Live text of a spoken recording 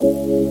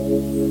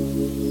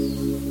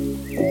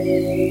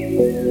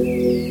Welcome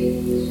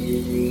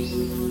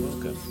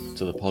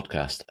to the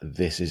podcast,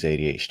 This is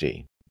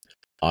ADHD.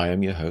 I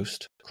am your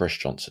host, Chris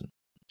Johnson.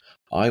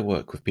 I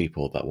work with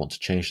people that want to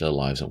change their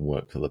lives and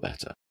work for the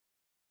better.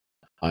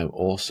 I'm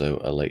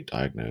also a late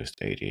diagnosed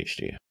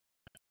ADHD.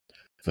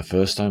 For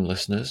first-time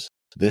listeners,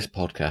 this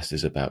podcast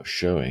is about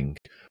showing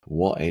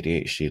what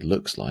ADHD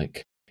looks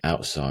like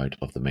outside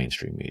of the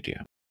mainstream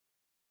media.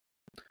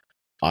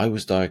 I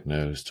was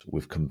diagnosed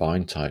with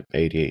combined type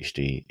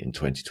ADHD in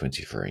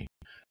 2023,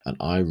 and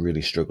I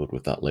really struggled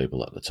with that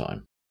label at the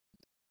time.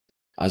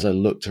 As I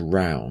looked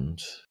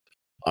around,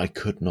 I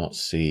could not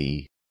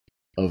see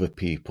other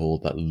people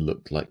that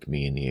looked like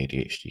me in the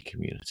ADHD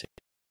community.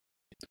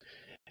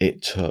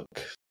 It took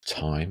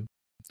time,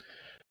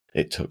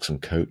 it took some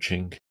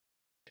coaching,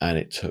 and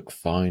it took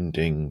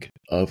finding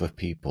other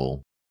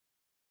people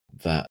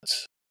that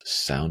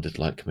sounded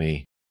like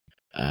me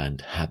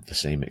and had the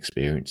same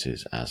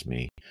experiences as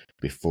me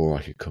before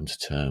I could come to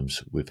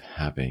terms with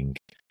having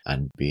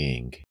and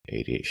being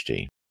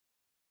ADHD.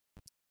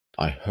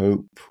 I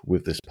hope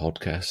with this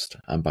podcast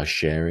and by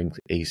sharing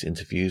these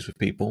interviews with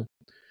people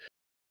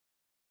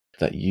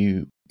that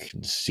you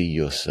can see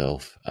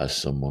yourself as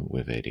someone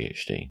with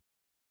ADHD.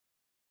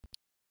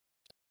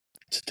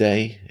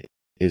 Today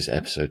is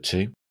episode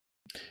 2,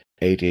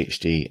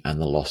 ADHD and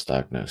the Lost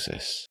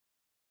Diagnosis.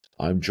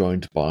 I'm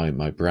joined by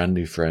my brand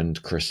new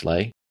friend Chris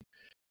Lay.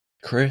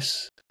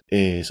 Chris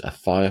is a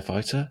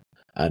firefighter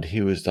and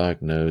he was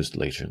diagnosed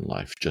later in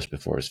life, just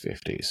before his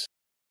 50s.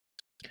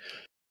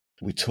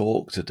 We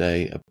talk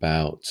today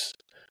about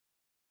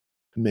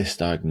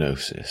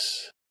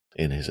misdiagnosis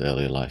in his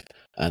earlier life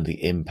and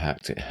the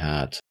impact it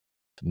had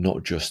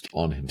not just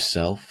on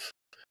himself,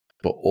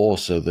 but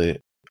also the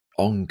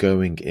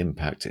ongoing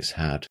impact it's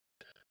had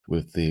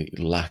with the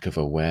lack of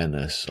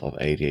awareness of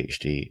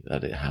ADHD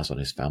that it has on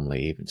his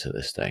family even to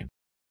this day.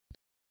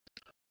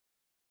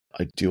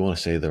 I do want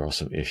to say there are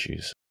some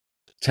issues,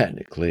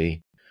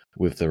 technically,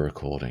 with the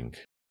recording.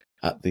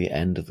 At the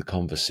end of the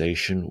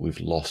conversation,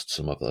 we've lost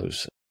some of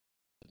those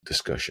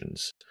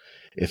discussions.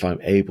 If I'm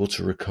able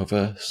to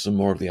recover some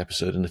more of the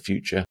episode in the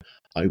future,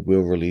 I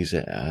will release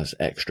it as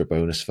extra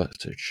bonus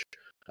footage,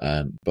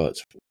 but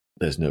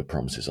there's no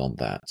promises on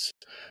that.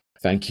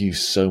 Thank you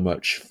so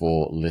much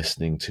for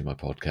listening to my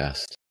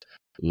podcast.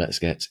 Let's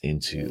get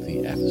into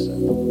the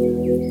episode.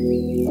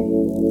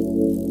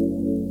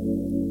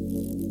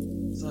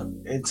 So,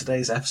 in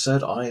today's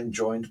episode, I am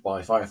joined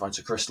by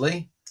firefighter Chris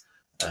Lee,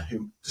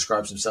 who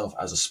describes himself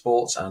as a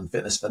sports and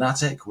fitness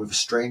fanatic with a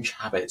strange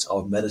habit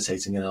of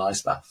meditating in an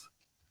ice bath.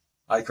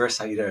 Hi, Chris.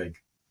 How you doing?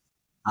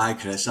 Hi,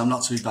 Chris. I'm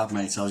not too bad,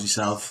 mate. How's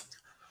yourself?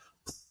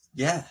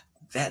 Yeah,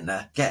 getting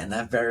there.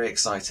 Very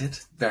excited.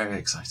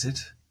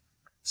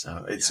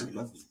 So it's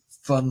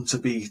fun to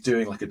be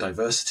doing like a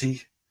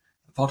diversity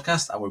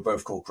podcast, and we're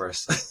both called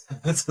Chris.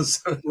 It makes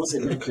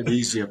it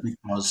easier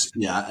because,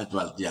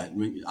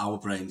 our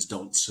brains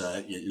don't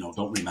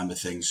remember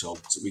things, so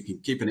we can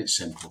keeping it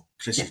simple.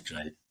 Chris is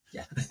great.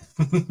 Yeah.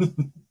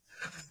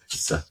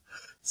 Stuff.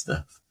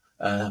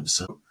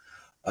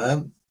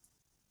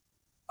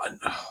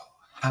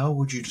 How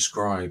would you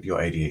describe your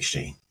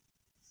ADHD?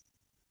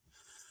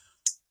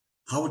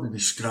 How would I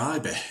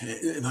describe it?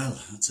 Well,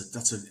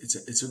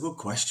 it's a good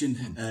question.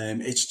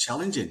 It's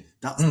challenging.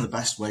 That's the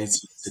best way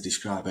to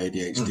describe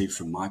ADHD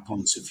from my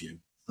point of view.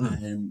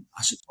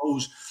 I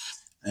suppose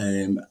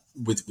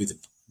with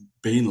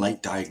being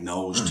late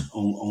diagnosed,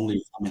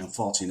 I'm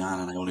 49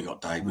 and I only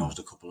got diagnosed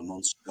a couple of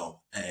months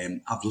ago.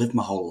 I've lived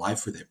my whole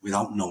life with it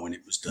without knowing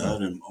it was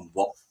there and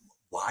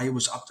why it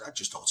was. I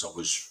just thought I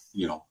was,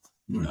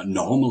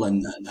 normal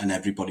and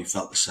everybody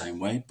felt the same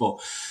way. But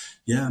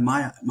yeah,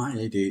 my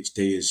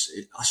ADHD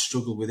I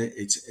struggle with it.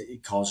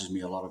 It causes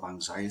me a lot of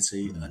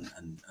anxiety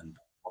and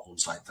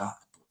problems like that.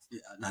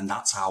 And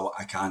that's how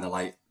I kind of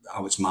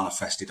how it's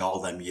manifested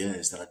all them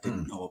years that I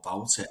didn't know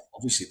about it.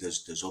 Obviously,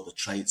 there's other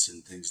traits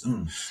and things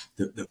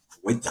that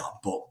with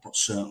that, but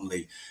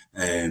certainly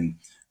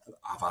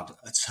I've had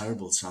a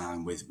terrible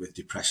time with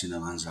depression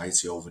and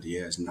anxiety over the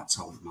years, and that's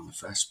how it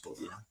manifests. But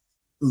yeah,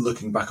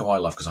 looking back on my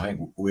life, because I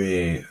think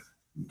we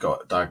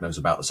got diagnosed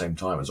about the same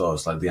time as well.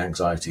 It's like the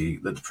anxiety,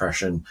 the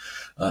depression,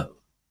 the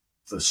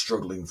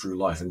struggling through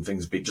life, and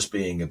things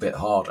being a bit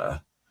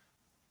harder.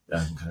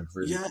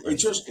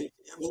 It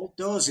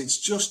does.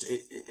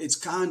 It's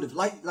kind of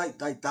like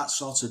that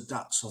sort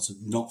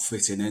of not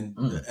fitting in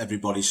that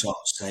everybody sort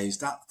of says.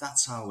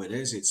 That's how it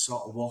is. It's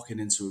sort of walking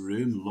into a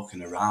room and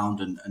looking around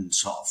and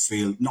sort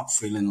of not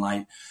feeling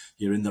like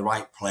you're in the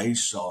right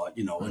place, or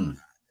and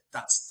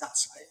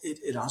that's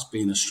it has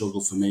been a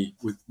struggle for me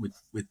with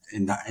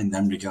in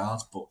them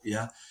regards. But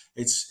yeah,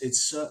 it's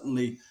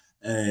certainly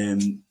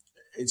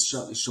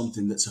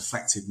something that's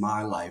affected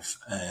my life,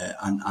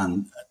 and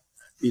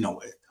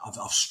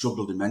I've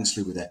struggled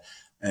immensely with it.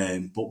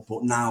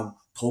 But now,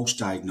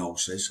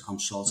 post-diagnosis, I'm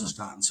sort of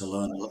starting to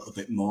learn a little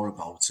bit more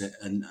about it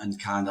and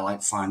kind of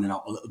like finding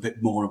out a little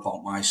bit more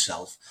about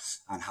myself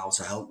and how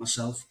to help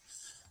myself.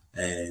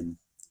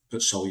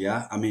 so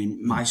yeah, I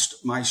mean, my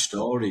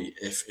story,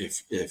 if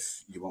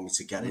you want me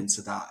to get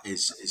into that,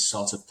 is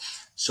sort of,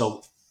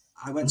 so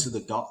I went to the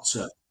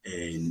doctor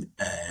in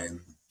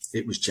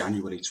it was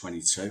January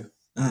 22,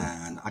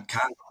 and I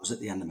was at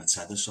the end of my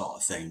tether sort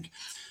of thing,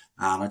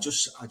 and I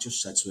just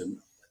said to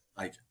him,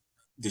 like,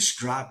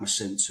 describe my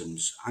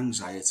symptoms: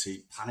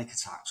 anxiety, panic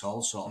attacks,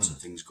 all sorts of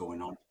things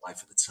going on in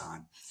life at the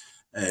time.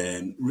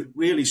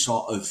 Really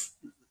sort of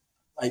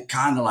like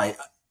kind of like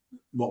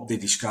what they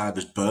describe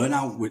as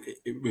burnout with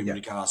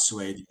regards to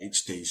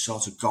ADHD,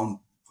 sort of gone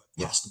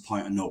past the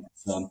point of no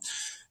return.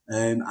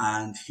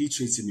 And he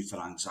treated me for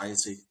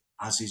anxiety,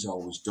 as he's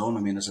always done. I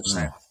mean, as I've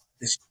said,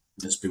 this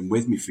has been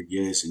with me for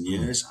years and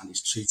years, and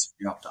he's treated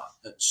me up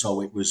that.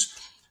 So it was,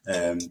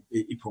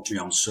 he put me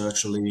on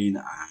sertraline,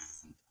 and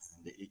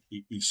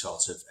he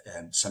sort of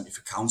sent me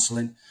for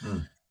counselling.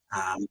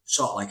 And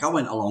sort of like I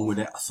went along with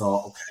it. I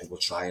thought, okay, we'll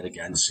try it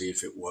again, see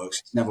if it works.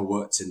 It's never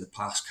worked in the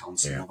past,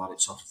 counselling. I've had it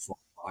sort of 4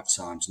 or 5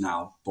 times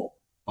now, but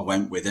I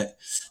went with it.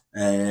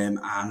 And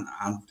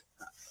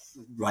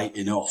right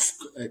enough,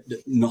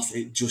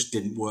 nothing. It just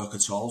didn't work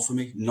at all for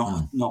me.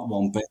 Not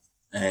one bit.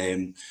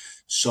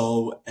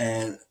 So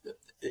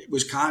it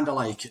was kind of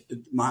like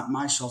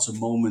my sort of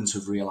moment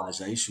of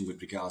realization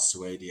with regards to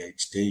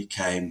ADHD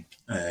came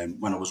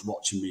when I was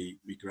watching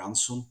my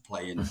grandson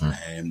playing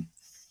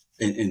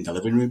in the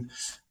living room,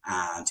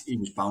 and he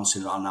was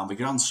bouncing around. Now my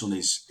grandson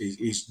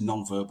is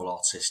non-verbal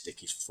autistic.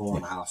 He's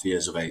 4.5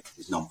 years of age.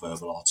 He's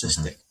non-verbal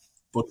autistic,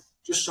 but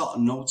just sort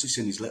of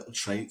noticing his little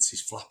traits,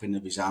 his flapping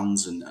of his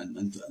hands, and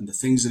the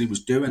things that he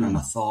was doing, and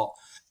I thought,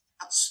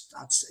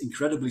 that's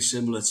incredibly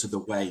similar to the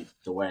way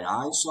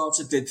I sort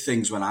of did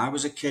things when I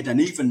was a kid,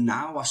 and even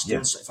now I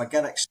still, if I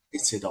get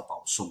excited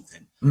about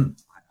something,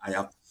 I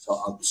have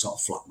sort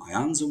of flap my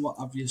hands and what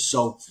have you.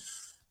 So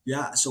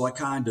yeah, so I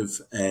kind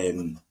of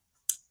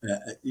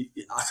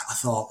I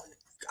thought,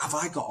 have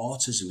I got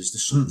autism? Is there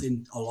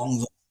something along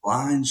those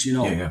lines, you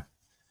know? Yeah.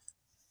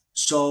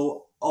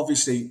 So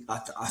obviously, I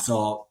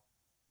thought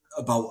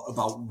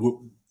about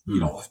you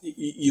know,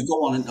 you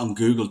go on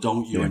Google,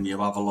 don't you, and you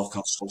have a look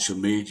on social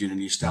media,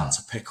 and you start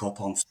to pick up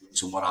on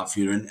things and what have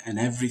you, and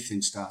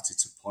everything started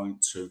to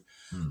point to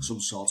some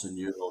sort of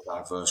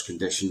neurodiverse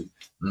condition.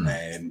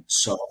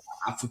 So,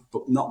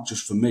 but not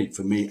just for me.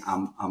 For me,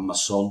 and my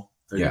son,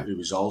 who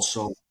is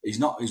also he's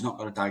not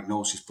got a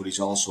diagnosis, but he's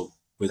also,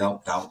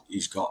 without doubt,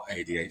 he's got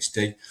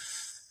ADHD.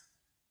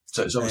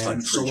 So it's almost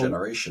like 3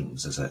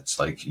 generations, is it? It's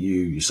like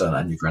you, your son,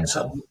 and your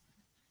grandson.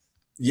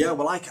 Yeah,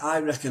 well, I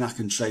reckon I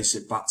can trace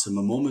it back to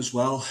my mum as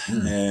well.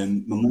 My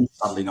mum's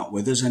sadly not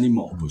with us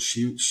anymore, but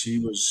she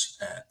was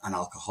an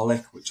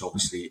alcoholic, which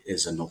obviously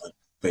is another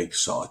big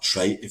sort of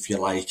trait, if you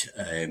like,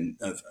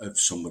 of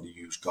somebody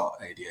who's got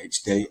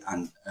ADHD.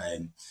 And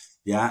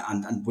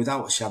and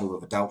without a shadow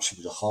of a doubt, she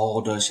was a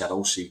hoarder. She had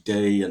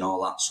OCD and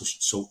all that.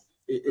 So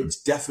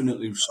it's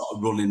definitely sort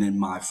of running in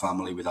my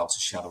family without a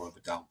shadow of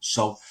a doubt.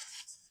 So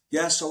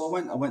yeah, so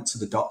I went to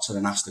the doctor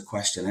and asked the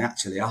question. I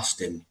actually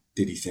asked him,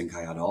 did he think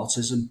I had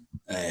autism?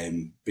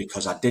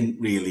 Because I didn't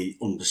really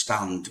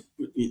understand,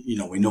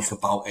 enough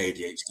about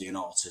ADHD and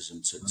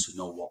autism to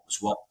know what was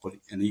what. But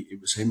it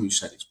was him who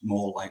said it's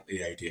more likely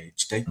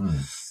ADHD.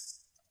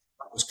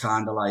 That was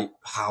kind of like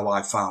how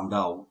I found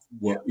out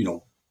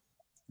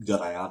that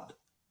I had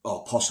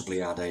or possibly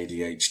had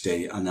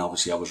ADHD, and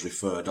obviously I was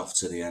referred off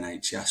to the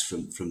NHS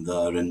from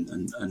there.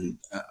 And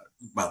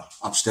well,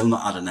 I've still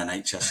not had an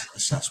NHS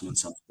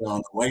assessment. I'm still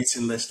on the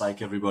waiting list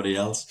like everybody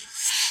else.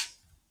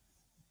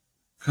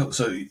 Cool.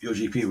 So your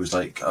GP was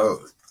like,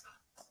 "Oh,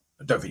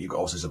 I don't think you've got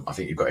autism. I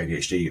think you've got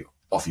ADHD."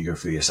 Off you go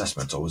through the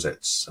assessment, or was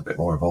it a bit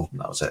more involved than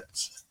that? Was it?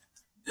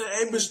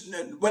 It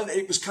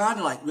was kind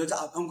of like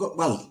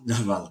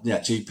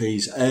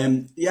GPs.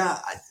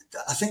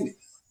 I think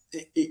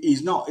he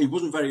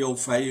wasn't very au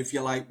fait, if you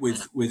like,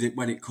 with it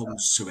when it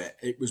comes to it.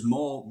 It was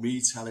more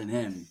me telling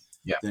him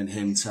than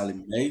him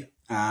telling me.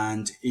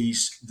 And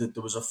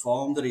there was a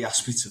form that he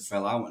asked me to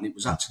fill out, and it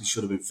was actually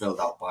should have been filled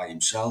out by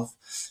himself.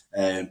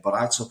 But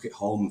I took it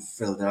home and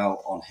filled it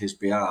out on his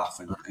behalf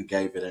and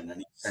gave it in,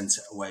 and he sent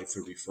it away for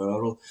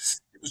referral.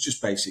 It was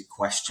just basic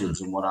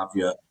questions and what have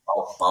you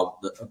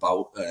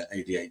about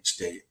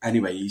ADHD.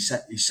 Anyway, he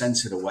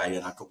sent it away,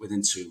 and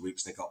within 2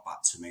 weeks they got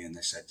back to me and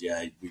they said,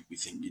 "Yeah, we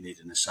think you need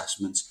an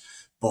assessment,"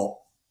 but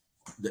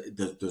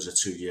there's a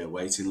 2-year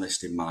waiting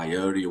list in my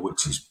area,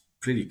 which is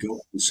pretty good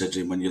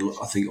considering when you look.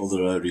 I think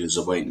other areas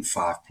are waiting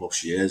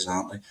 5+ years,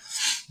 aren't they?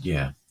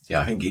 Yeah.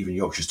 I think even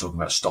Yorkshire's talking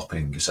about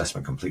stopping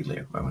assessment completely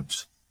at the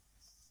moment.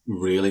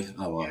 Really?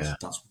 Oh, well,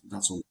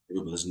 that's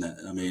unbelievable, isn't it?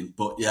 I mean,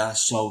 but yeah.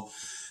 So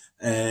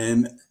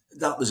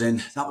that was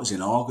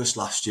in August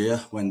last year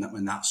when I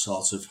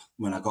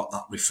got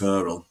that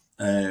referral.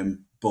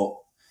 But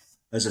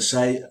as I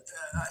say,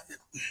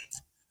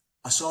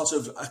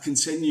 I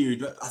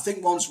continued. I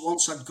think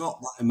once I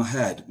got that in my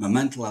head, my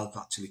mental health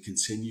actually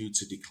continued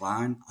to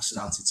decline. I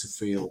started to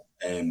feel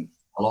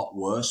a lot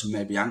worse and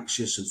maybe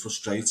anxious and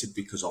frustrated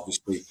because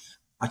obviously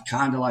I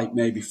kind of like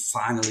maybe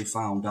finally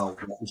found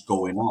out what was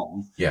going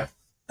on. Yeah.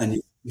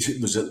 And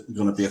it was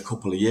going to be a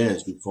couple of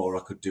years before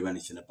I could do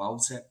anything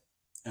about it.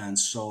 And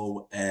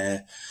so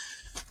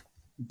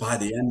by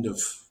the end of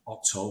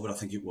October, I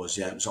think it was,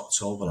 yeah, it was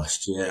October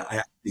last year,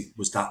 it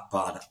was that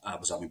bad. I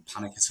was having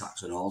panic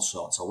attacks and all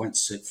sorts. I went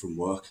sick from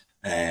work,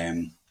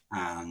 and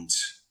um,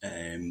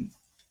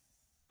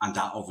 and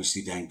that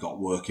obviously then got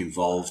work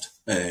involved.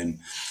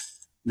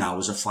 Now,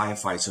 as a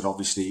firefighter,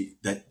 obviously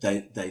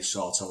they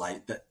sort of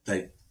like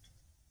they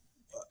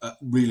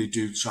really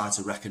do try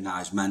to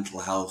recognise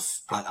mental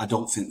health. I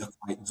don't think they're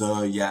quite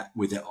there yet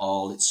with it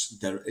all.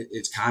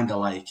 It's kind of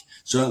like,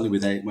 certainly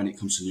with it, when it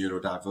comes to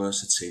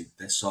neurodiversity,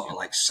 they're sort of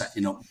like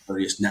setting up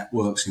various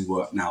networks in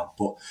work now.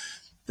 But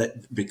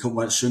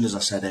because as soon as I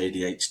said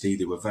ADHD,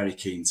 they were very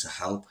keen to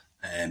help,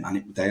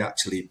 they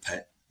actually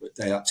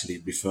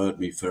referred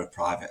me for a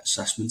private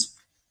assessment,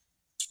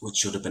 which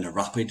should have been a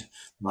rapid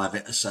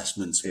private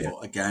assessment. Yeah.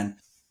 But again,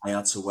 I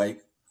had to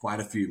wait quite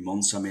a few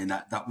months. I mean,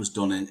 that was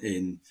done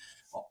in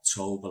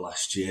October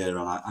last year,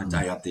 and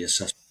I had the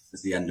assessment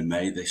at the end of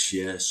May this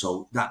year.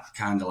 So that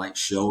kind of like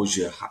shows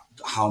you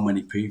how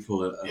many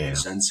people are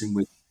presenting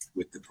with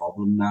the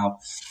problem now.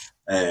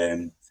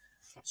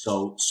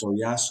 So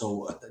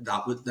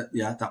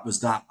that was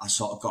that. I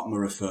sort of got my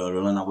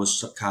referral, and I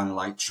was kind of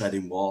like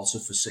treading water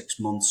for 6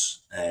 months.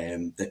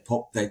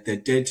 They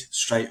did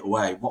straight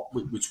away,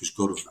 which was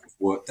good of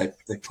work.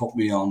 They put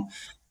me on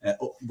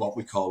what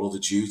we call other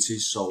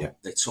duties. So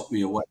they took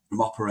me away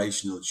from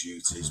operational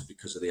duties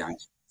because of the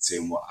anxiety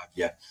and what have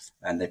you,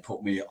 and they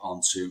put me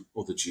onto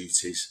other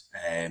duties.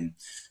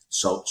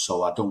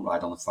 So I don't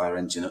ride on the fire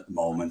engine at the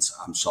moment.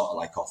 I'm sort of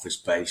like office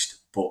based,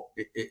 but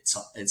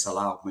it's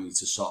allowed me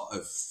to sort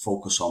of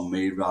focus on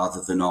me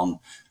rather than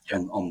on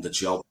the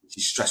job, which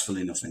is stressful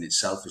enough in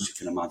itself, as you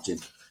can imagine.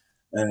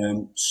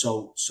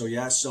 So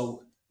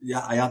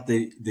I had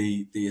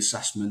the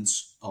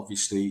assessments,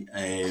 obviously.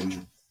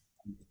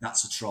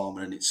 That's a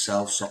trauma in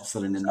itself, sort of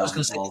filling in. I was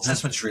going to say,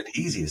 assessment's really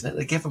easy, isn't it?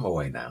 They give them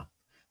away now.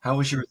 How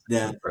was your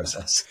assessment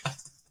process?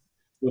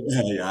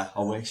 Yeah,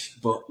 I wish,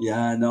 but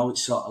yeah, no,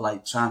 it's sort of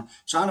like trying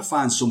to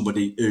find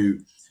somebody who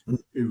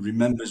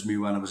remembers me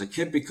when I was a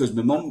kid, because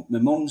my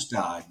mum's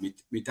died.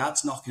 My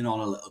dad's knocking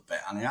on a little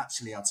bit, and I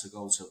actually had to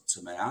go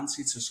to my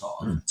auntie to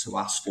sort of to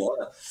ask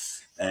her.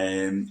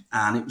 And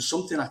it was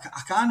something I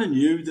kind of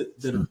knew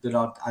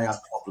that I had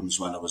problems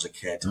when I was a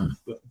kid,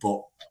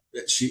 but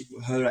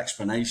her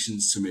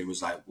explanations to me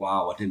was like,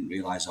 wow, I didn't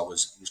realise I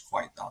was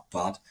quite that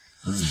bad,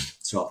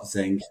 sort of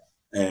thing.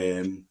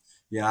 I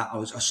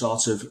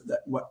sort of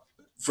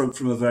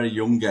from a very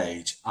young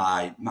age.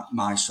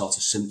 My sort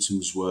of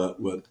symptoms were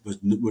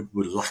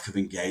lack of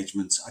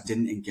engagement. I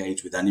didn't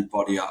engage with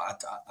anybody. I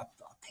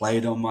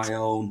played on my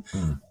own.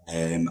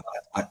 It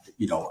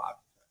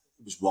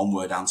was one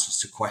word answers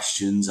to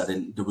questions.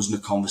 There wasn't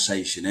a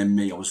conversation in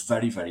me. I was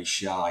very, very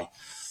shy.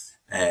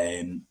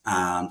 And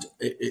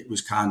it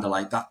was kind of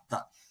like that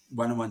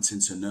when I went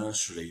into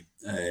nursery,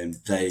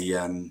 they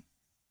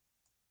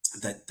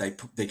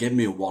gave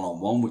me a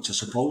one-on-one, which I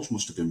suppose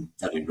must have been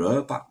very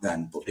rare back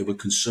then, but they were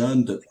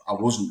concerned that I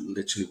wasn't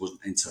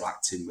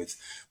interacting with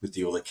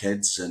the other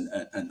kids and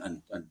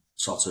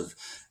sort of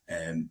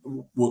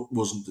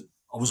wasn't.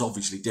 I was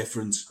obviously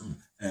different,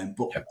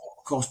 but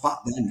of course back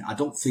then I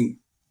don't think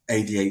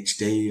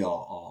ADHD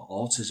or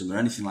autism or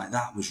anything like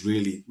that was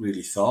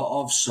really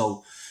thought of.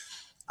 So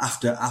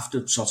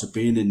after sort of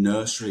being in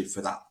nursery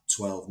for that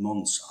 12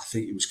 months, I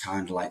think it was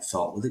kind of like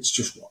thought, well, it's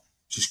just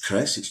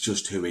Chris, it's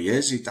just who he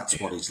is, that's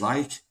what he's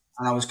like.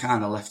 And I was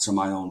kind of left to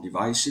my own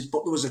devices,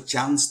 but there was a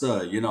chance there,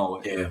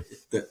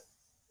 that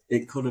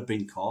it could have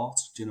been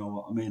caught. Do you know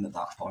what I mean at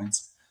that point?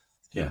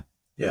 Yeah.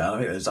 I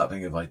think there's that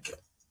thing of like,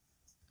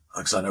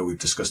 because I know we've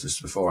discussed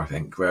this before, I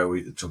think, where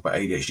we talk about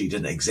ADHD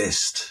didn't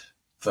exist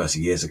 30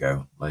 years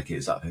ago. Like,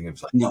 it's that thing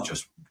of like, it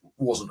just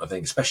wasn't a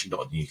thing, especially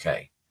not in the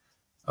UK,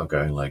 of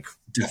going like,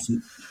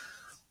 definitely,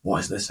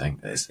 what is this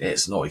thing?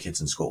 It's naughty kids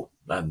in school.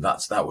 And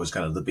that was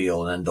kind of the be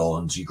all and end all,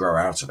 and you grow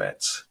out of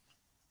it.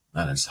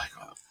 And it's like,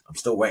 oh, I'm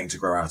still waiting to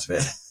grow out of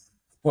it.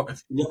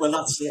 Yeah, well,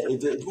 that's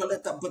it.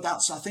 But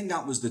I think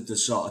that was the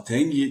sort of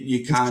thing.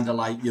 You kind of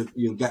like,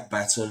 you'll get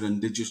better,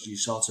 and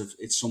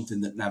it's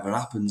something that never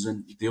happens,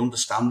 and the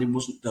understanding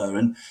wasn't there.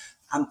 And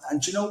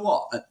do you know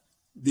what?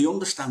 The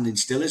understanding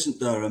still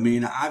isn't there. I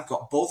mean, I've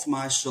got both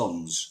my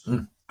sons.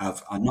 Are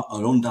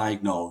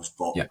undiagnosed,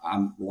 but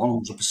I'm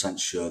 100%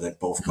 sure they've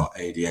both got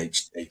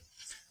ADHD.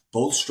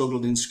 Both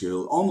struggled in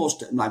school.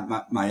 Almost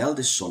like my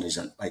eldest son is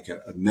like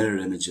a mirror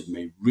image of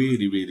me.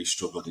 Really, really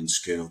struggled in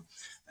school.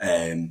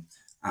 And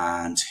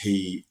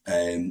he,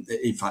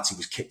 in fact, he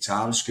was kicked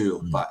out of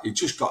school, but he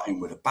just got in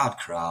with a bad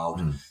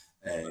crowd.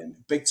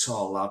 Big,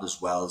 tall lad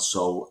as well.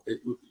 So,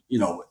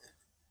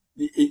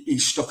 he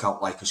stuck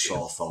out like a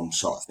sore thumb,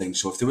 sort of thing.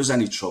 So if there was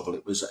any trouble,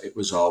 it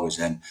was always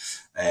him.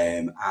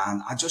 And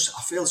I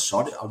feel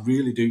sorry. I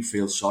really do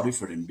feel sorry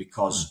for him,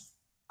 because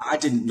I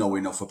didn't know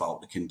enough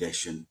about the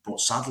condition, but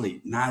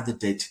sadly, neither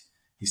did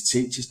his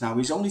teachers. Now,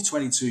 he's only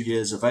 22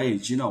 years of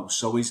age,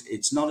 so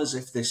it's not as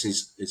if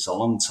it's a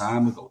long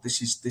time ago.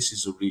 This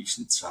is a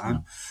recent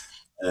time.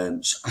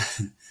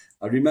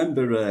 I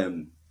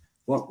remember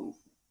what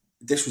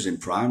this was in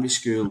primary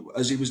school.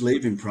 As he was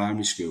leaving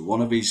primary school,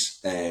 one of his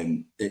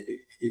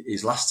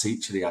last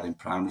teacher he had in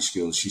primary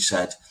school, she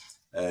said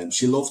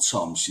she loved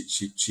Tom.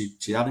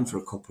 She had him for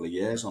a couple of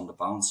years on the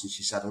bounce, and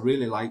she said, I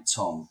really like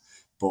Tom,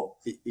 but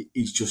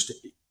he's just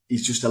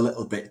a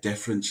little bit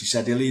different. She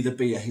said he'll either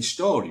be a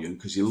historian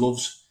because he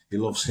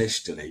loves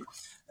history.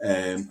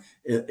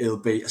 He'll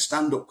be a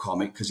stand-up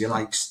comic because he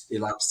likes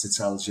to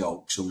tell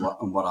jokes and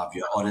what have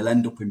you, or he'll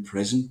end up in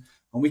prison.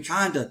 And we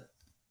kind of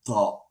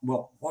thought,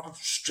 well, what a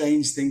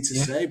strange thing to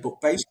say.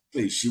 But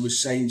basically, she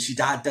was saying she'd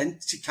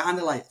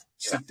identified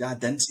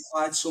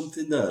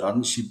something there,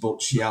 hadn't she?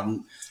 But she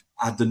hadn't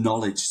had the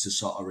knowledge to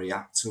sort of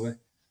react to it.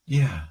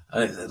 Yeah,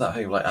 and that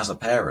thing, like as a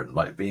parent,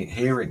 like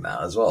hearing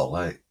that as well,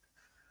 like.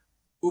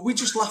 Well, we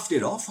just laughed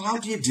it off. How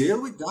do you deal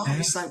with that? Yeah.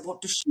 It's like,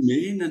 what does she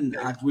mean? And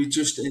we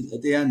just,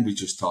 at the end, we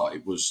just thought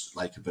it was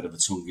like a bit of a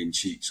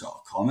tongue-in-cheek sort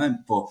of comment.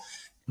 But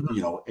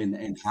you know,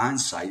 in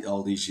hindsight,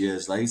 all these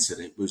years later,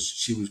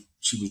 she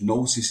was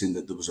noticing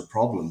that there was a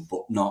problem,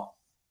 but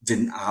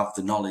didn't have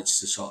the knowledge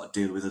to sort of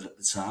deal with it at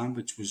the time,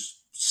 which was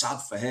sad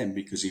for him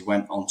because he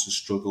went on to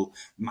struggle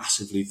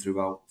massively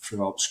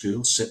throughout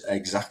school,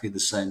 exactly the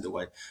same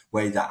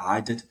way that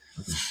I did.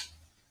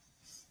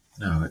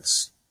 No,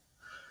 it's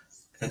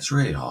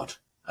really hard.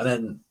 And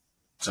then,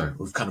 sorry,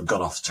 we've kind of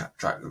gone off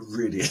track.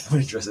 Really, I'm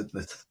interested in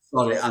this.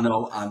 Sorry, I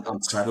know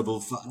I'm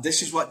terrible.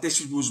 This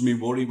was my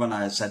worry when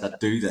I said I'd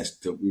do this,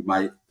 that we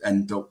might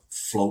end up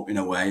floating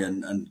away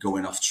and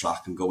going off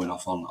track and going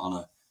off on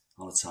a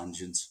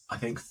tangent. I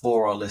think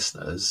for our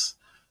listeners,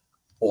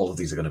 all of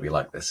these are going to be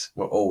like this.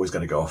 We're always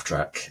going to go off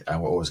track,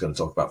 and we're always going to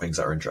talk about things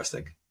that are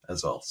interesting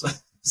as well.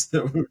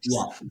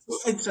 Yeah,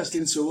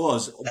 interesting to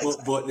us,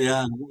 but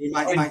yeah, we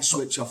might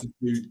switch off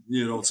into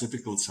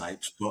neurotypical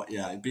types, but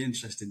yeah, it'd be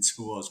interesting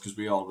to us because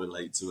we all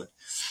relate to it.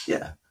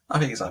 Yeah, I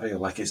feel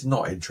like it's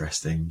not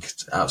interesting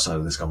outside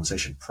of this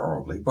conversation,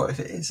 probably, but if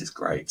it is, it's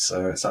great.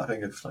 So it's that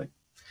thing of like,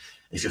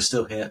 if you're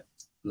still here,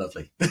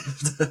 lovely.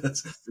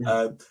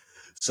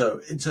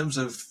 So in terms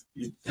of,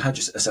 you had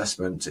your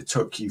assessment, it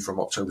took you from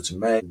October to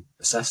May,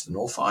 assessed and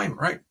all fine,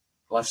 right?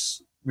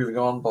 Life's moving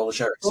on, bowl of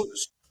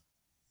cherries.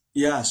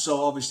 Yeah,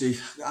 so obviously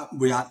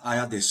I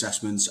had the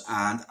assessments,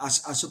 and I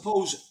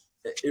suppose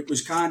it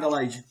was kind of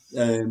like,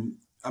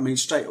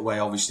 straight away,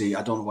 obviously,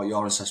 I don't know what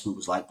your assessment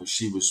was like, but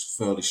she was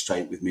fairly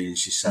straight with me, and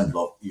she said,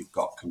 look, you've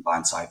got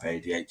combined type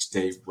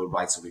ADHD, we'll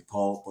write a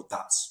report, but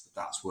that's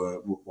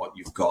what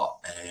you've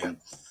got.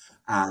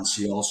 And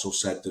she also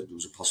said that there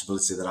was a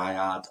possibility that I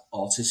had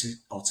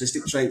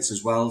autistic traits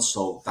as well,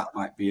 so that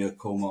might be a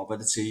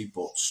comorbidity,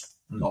 but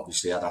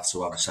obviously I'd have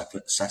to have a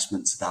separate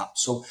assessment to that.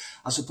 So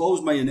I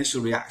suppose my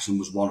initial reaction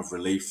was one of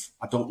relief.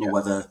 I don't know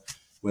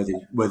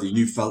whether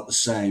you felt the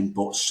same,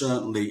 but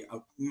certainly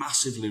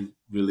massively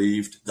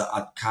relieved that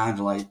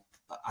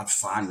I'd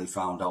finally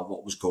found out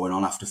what was going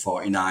on after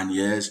 49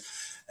 years.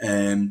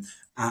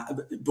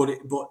 But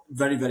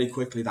very, very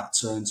quickly that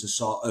turned to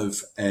sort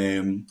of,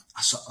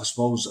 I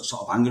suppose,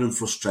 sort of anger and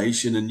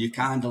frustration, and you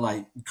kind of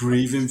like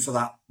grieving for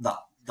that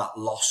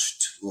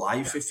lost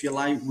life, if you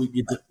like.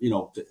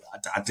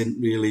 I didn't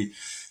really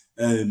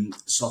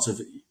sort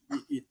of,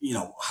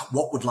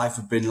 what would life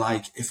have been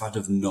like if I'd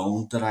have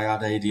known that I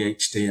had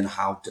ADHD, and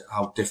how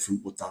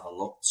different would that have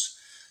looked?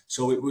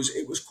 So it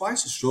was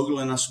quite a struggle,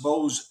 and I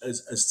suppose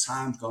as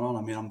time's gone on,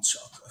 I mean, I'm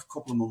a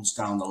couple of months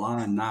down the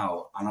line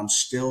now, and I'm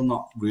still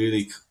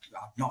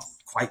I've not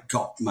quite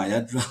got my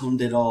head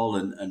around it all,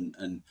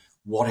 and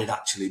what it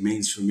actually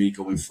means for me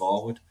going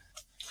forward.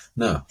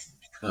 No,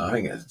 I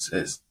think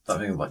it's I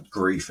think like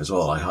grief as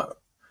well.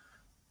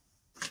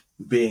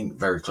 Being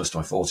very close to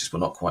my 40s,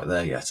 but not quite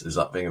there yet, is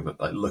that thing of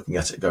like looking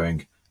at it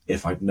going,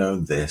 if I'd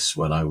known this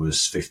when I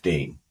was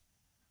 15,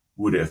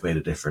 would it have made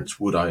a difference?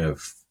 Would I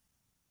have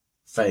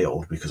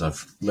failed because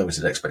I've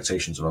limited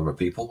expectations of other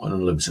people and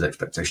unlimited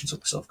expectations of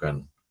myself,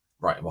 going,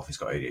 write him off, he's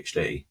got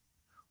ADHD?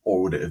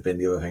 Or would it have been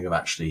the other thing of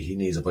actually, he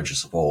needs a bunch of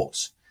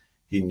support,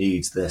 he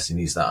needs this, he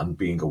needs that, and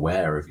being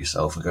aware of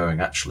yourself and going,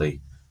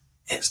 actually,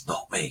 it's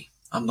not me.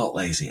 I'm not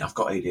lazy. I've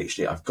got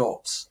ADHD. I've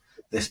got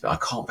this, but I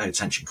can't pay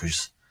attention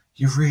because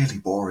you're really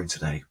boring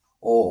today.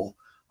 Or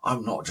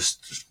I'm not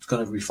just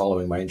going to be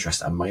following my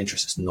interest, and my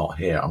interest is not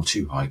here. I'm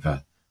too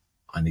hyper.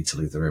 I need to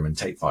leave the room and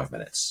take 5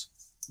 minutes.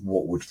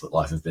 What would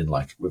life have been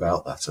like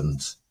without that?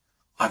 And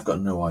I've got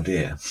no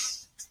idea.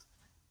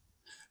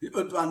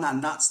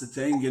 And that's the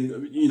thing.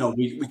 And,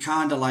 we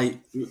kind of like,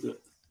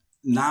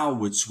 now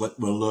we're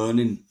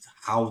learning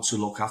how to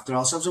look after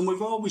ourselves, and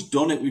we've always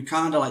done it. We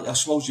kind of like, I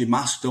suppose you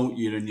mask, don't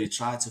you, and you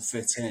try to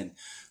fit in,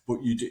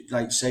 but you do,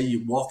 like, say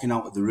you walking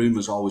out of the room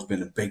has always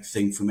been a big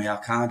thing for me. I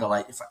kind of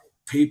like, I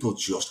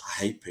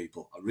hate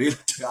people. I really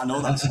do. I know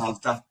that sounds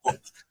daft, but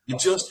I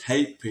just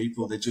hate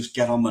people. They just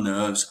get on my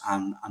nerves,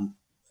 and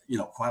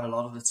quite a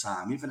lot of the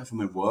time, even if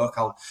I'm in work,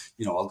 I'll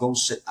go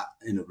sit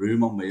in a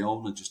room on my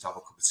own and just have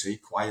a cup of tea,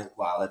 quiet,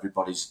 while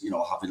everybody's,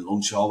 having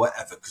lunch or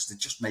whatever, because they're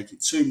just making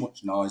too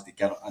much noise. They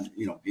get, and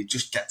it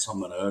just gets on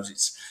my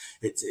nerves.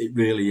 It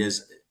really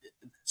is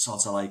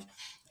sort of like,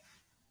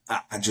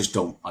 I just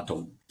don't. I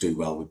don't do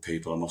well with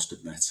people, I must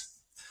admit.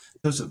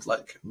 Because of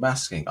like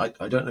masking, I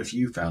don't know if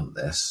you found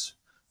this,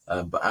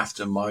 but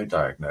after my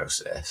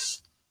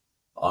diagnosis,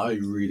 I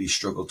really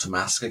struggled to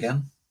mask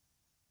again.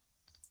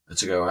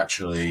 To go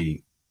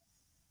actually,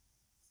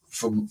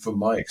 from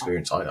my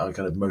experience, I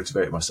kind of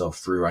motivated myself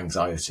through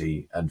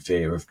anxiety and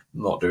fear of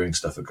not doing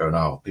stuff and going,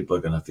 oh, people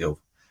are going to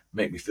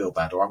make me feel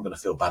bad, or I'm going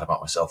to feel bad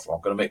about myself, or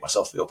I'm going to make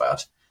myself feel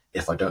bad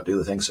if I don't do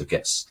the thing. So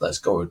let's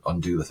go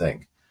and do the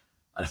thing.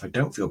 And if I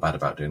don't feel bad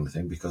about doing the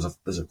thing, because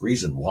there's a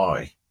reason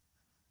why,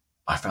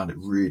 I found it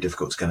really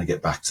difficult to kind of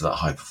get back to that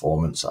high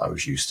performance that I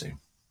was used to.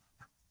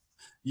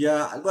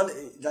 Yeah, well,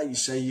 like you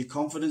say, your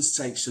confidence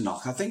takes a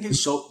knock. I think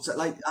it's so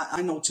like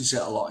I notice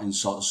it a lot in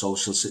sort of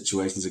social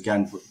situations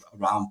again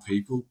around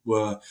people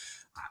where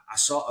I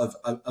sort of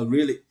I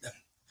really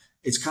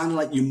it's kind of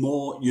like you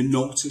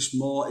notice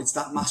more. It's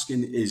that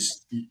masking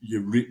is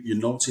you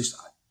notice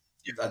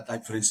that,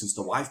 like for instance,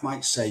 the wife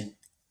might say,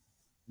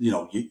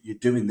 you're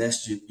doing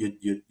this,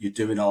 you're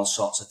doing all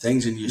sorts of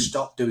things, and you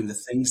stop doing the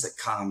things that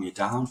calm you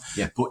down.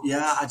 Yeah. But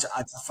yeah,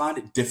 I find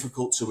it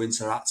difficult to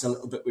interact a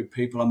little bit with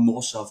people. I'm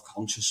more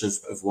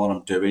self-conscious of what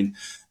I'm doing,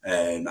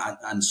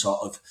 and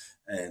sort of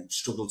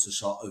struggle to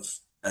sort of,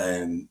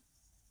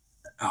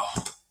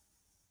 oh,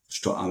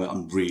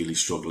 I'm really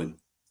struggling.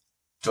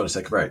 Do you want to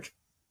take a break?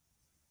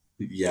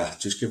 Yeah,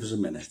 just give us a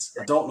minute.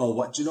 I don't know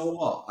what, do you know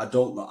what? I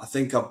don't know. I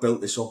think I've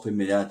built this up in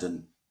my head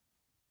and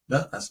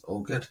No, that's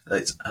all good.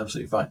 It's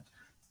absolutely fine.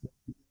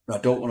 I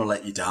don't want to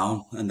let you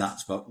down, and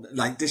that's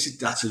like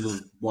that's another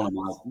one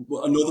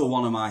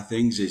of my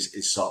things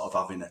is sort of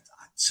having a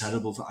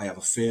terrible. I have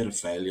a fear of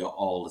failure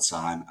all the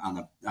time,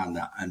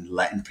 and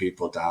letting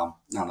people down.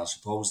 And I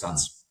suppose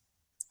that's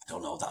I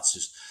don't know. That's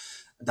just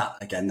that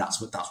again. That's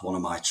one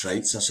of my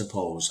traits. I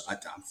suppose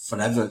I'm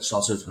forever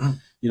sort of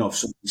if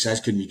somebody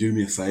says, "Can you do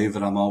me a favor?"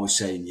 I'm always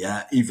saying,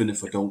 "Yeah," even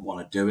if I don't want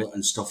to do it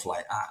and stuff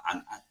like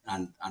that.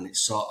 And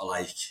it's sort of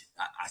like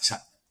I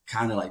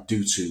kind of like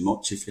do too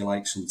much, if you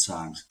like,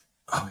 sometimes.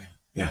 Oh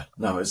yeah.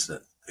 No, it's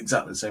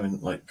exactly the same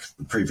in like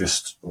the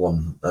previous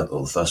one,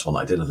 or the first one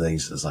I did of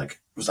these. Is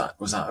like, was that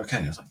okay?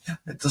 I was like, yeah.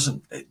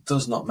 It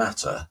does not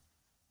matter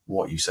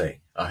what you say.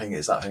 I think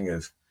it's that thing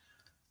of,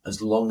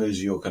 as long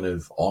as you're kind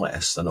of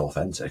honest and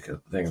authentic, a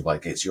thing of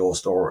like, it's your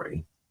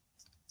story.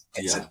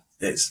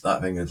 It's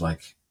that thing of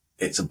like,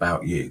 it's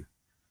about you,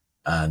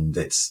 and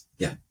it's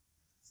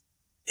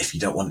if you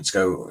don't want it to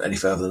go any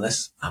further than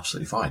this,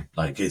 absolutely fine.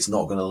 Like, it's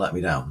not going to let me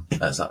down.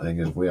 That's that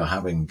thing of, we are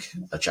having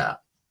a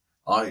chat.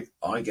 I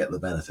get the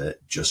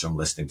benefit just from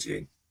listening to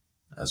you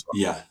as well.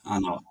 Yeah, I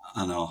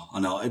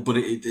know. But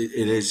it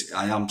is.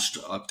 I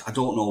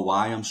don't know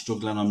why I'm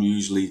struggling. I'm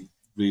usually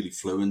really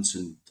fluent,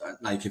 and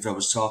like if I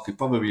was talking,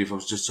 probably if I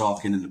was just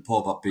talking in the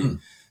pub, I'd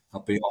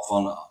be off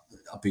on.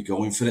 I'd be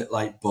going for it.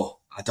 Like, but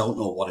I don't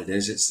know what it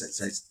is.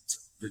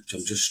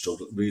 I'm just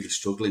really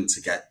struggling to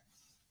get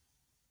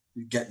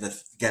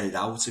it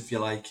out, if you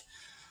like,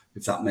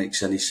 if that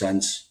makes any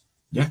sense.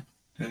 Yeah.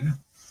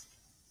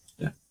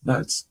 No,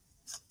 it's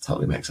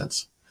totally makes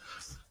sense.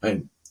 I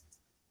mean,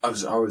 I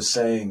was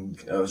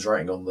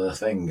writing on the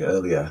thing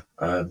earlier.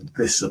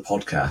 This is a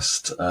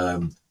podcast.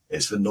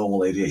 It's for normal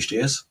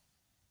ADHDers.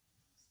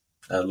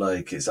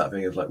 Like, it's that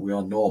thing of like, we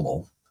are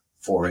normal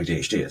for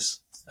ADHDers,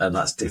 and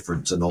that's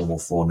different to normal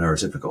for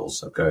neurotypicals.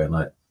 So going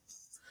like,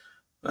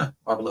 have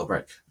a little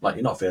break. Like,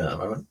 you're not feeling it at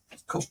the moment.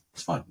 Cool,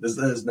 it's fine.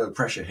 There's no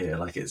pressure here.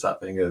 Like, it's that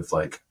thing of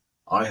like,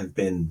 I have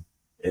been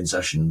in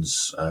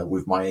sessions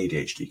with my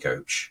ADHD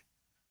coach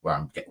where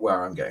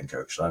I'm getting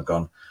coached. And I've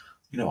gone,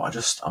 you know what,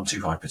 I'm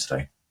too hyper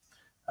today,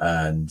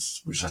 and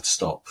we just had to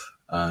stop.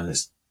 And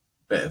it's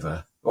a bit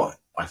of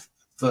I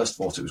first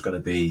thought it was going to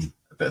be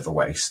a bit of a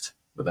waste,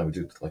 but then we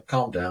did like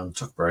calm down,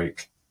 took a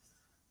break,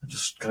 and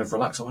just kind of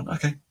relax. I went,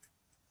 okay,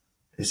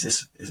 is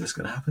this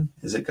going to happen?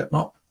 Is it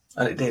not?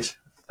 And it did,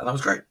 and that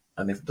was great.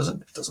 And if it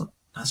doesn't,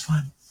 that's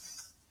fine.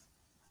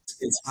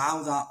 It's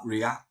how that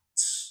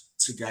reacts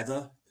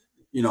together,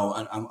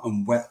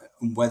 and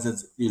whether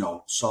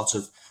sort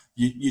of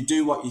you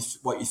do what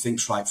you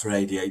think's right for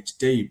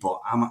ADHD,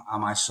 but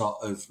am I sort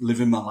of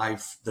living my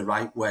life the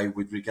right way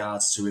with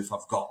regards to if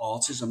I've got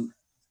autism?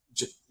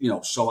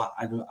 So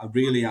I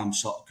really am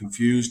sort of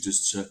confused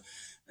as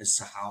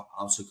to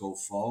how to go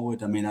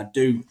forward. I mean, I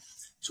do,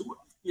 so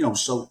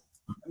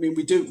I mean,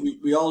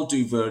 we all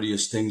do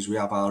various things. We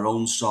have our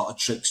own sort of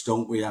tricks,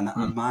 don't we? And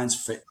mine's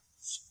fit,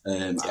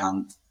 and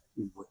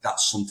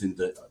that's something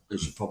that,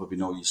 as you probably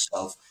know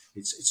yourself,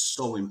 it's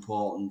so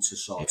important to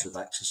sort of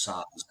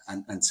exercise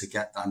and to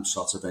get them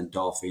sort of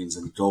endorphins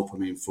and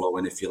dopamine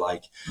flowing, if you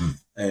like.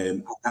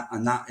 And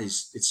that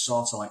is, it's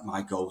sort of like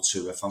my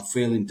go-to. If I'm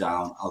feeling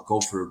down, I'll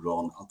go for a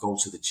run, I'll go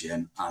to the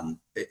gym, and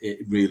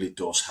it really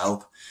does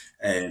help.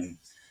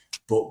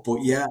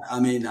 But yeah, I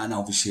mean, and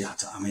obviously, I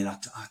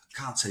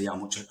can't tell you how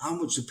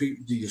much do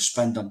you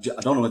spend on,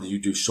 I don't know whether you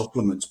do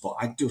supplements, but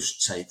I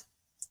just take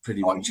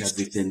pretty much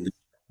everything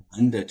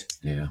recommended.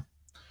 Yeah.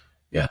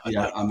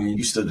 I mean,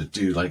 used to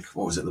do like,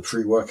 what was it, the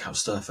pre-workout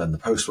stuff and the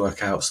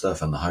post-workout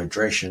stuff and the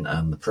hydration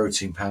and the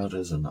protein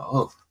powders and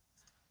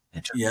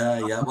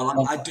Yeah.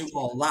 Well, I do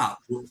all that,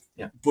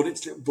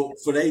 but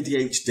for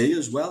ADHD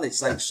as well,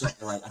 it's like sort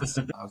of like I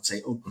would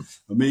say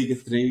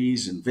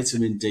omega-3s and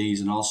vitamin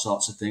D's and all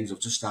sorts of things. I've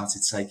just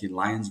started taking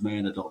lion's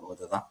mane. I don't know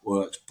whether that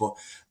works, but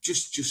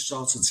just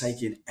sort of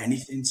taking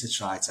anything to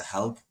try to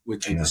help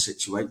with the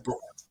situation. But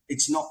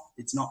it's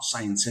not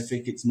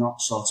scientific. It's not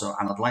sort of.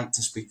 And I'd like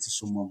to speak to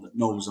someone that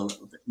knows a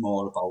little bit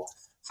more about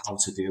how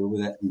to deal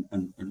with it,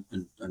 and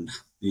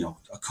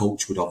a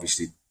coach would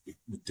obviously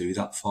would do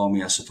that for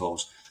me, I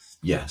suppose.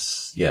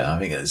 Yes, yeah, I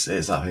think it's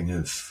that thing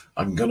of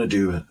I'm going to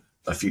do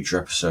a future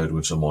episode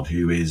with someone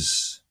who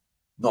is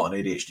not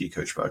an ADHD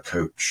coach, but a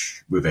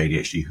coach with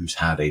ADHD who's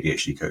had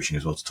ADHD coaching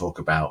as well, to talk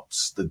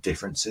about the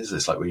differences.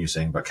 It's like when you're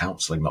saying about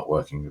counselling not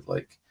working, with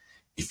like,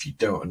 if you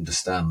don't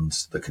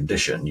understand the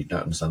condition, you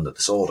don't understand the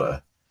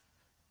disorder,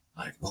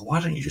 like, well,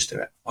 why don't you just do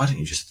it? Why don't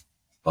you just,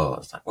 oh,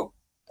 it's like, well,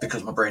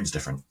 because my brain's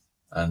different.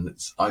 And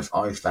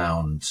I've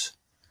found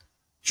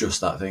just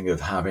that thing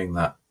of having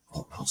that,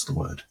 what's the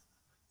word?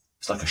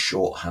 It's like a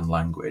shorthand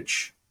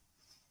language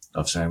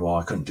of saying, well,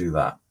 I couldn't do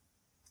that.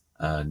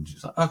 And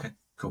it's like, okay,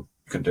 cool.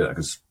 You couldn't do that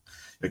because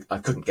I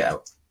couldn't get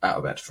out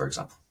of bed, for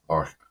example.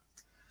 Or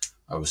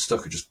I was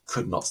stuck, I just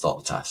could not start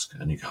the task.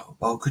 And you go,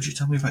 well, could you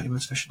tell me about your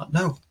motivation? Like,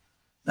 no.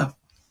 I've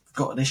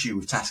got an issue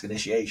with task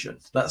initiation.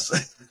 That's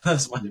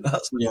my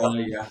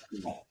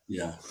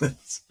yeah.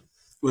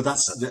 Well,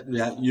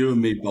 you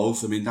and me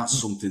both. I mean, that's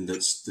something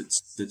that's.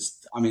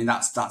 I mean,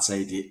 that's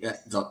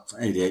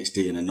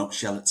ADHD in a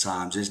nutshell at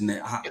times, isn't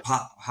it?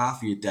 Half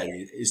of your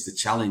day is the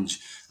challenge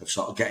of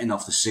sort of getting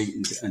off the seat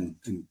and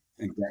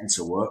getting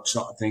to work,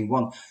 sort of thing.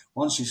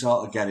 Once you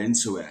sort of get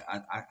into it,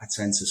 I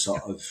tend to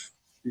sort of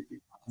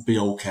be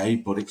okay,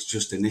 but it's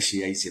just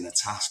initiating a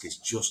task is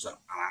just an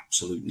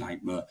absolute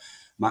nightmare.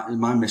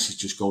 My missus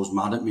just goes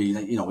mad at me.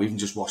 You know, even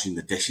just washing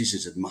the dishes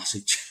is a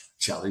massive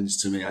challenge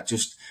to me.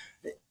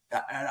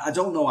 I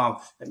don't know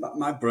how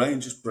my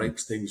brain just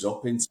breaks things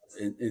up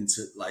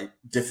into like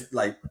different,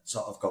 like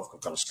sort of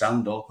I've got to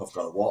stand up, I've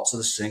got to walk to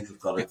the sink, I've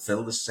got to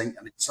fill the sink,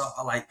 and it's sort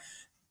of like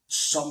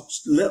some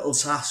little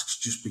tasks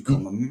just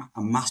become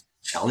a massive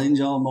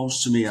challenge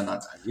almost to me, and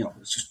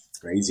it's just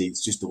crazy.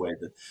 It's just the way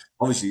that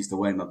obviously it's the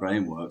way my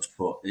brain works,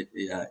 but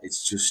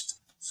it's just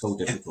so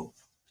difficult.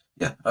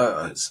 Yeah,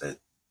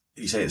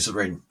 you say it's the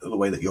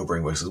way that your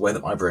brain works is the way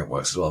that my brain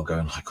works as well.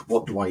 Going like,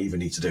 what do I even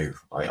need to do?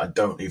 I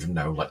don't even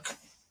know. Like,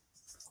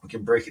 we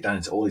can break it down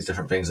into all these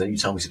different things. Then you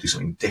tell me to do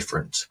something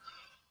different.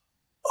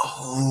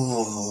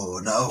 Oh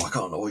no, I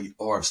can't.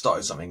 Or I've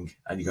started something,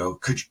 and you go,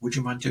 would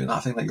you mind doing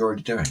that thing that you're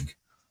already doing?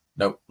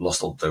 Nope,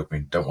 lost all the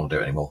dopamine. Don't want to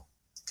do it anymore.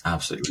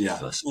 Absolutely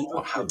ridiculous. Yeah.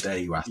 Well, how dare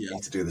you ask me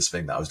to do this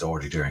thing that I was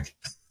already doing?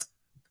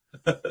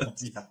 My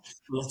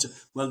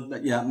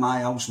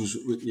house was.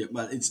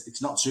 Well,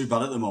 it's not too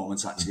bad at the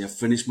moment. Actually, I've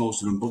finished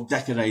most of them, but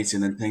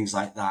decorating and things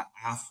like that,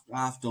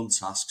 half done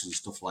tasks and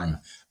stuff like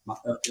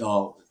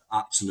that.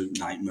 Absolute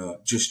nightmare.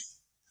 Just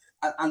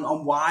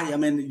and why? I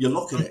mean, you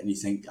look at it and you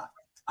think,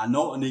 I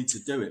know I need to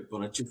do it,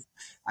 but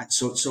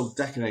so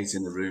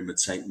decorating the room would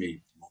take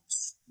me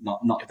months,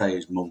 not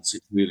days, months.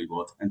 It really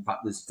would. In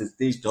fact, there's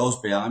these doors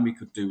behind me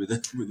could do with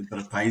a bit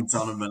of paint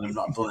on them, and I've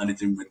not done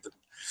anything with them.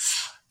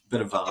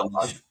 Bit of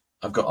varnish.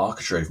 I've got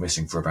architrave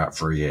missing for about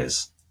 3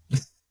 years.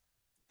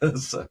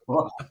 So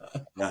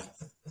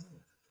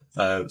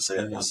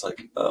it's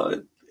like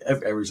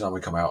every time we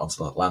come out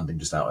onto the landing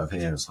just out of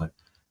here, it's like,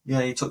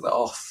 yeah, you took that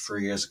off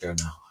 3 years ago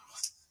now.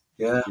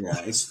 Yeah.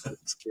 It's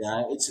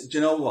do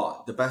you know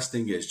what? The best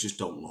thing is just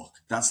don't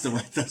look. That's the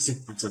way that's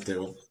it to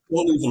do it.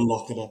 Don't even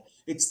look at it.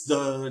 It's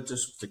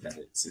just forget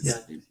it.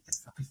 That'll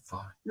be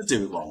fine. You'll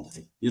do it one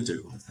day. You'll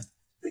do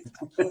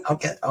it. I'll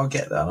get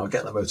that, and I'll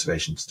get the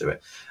motivation to do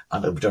it,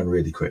 and it'll be done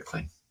really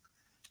quickly.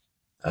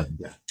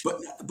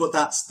 But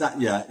that's that.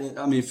 Yeah,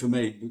 I mean, for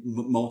me,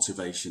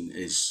 motivation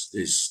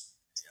is.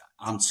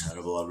 I'm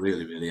terrible. I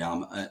really, really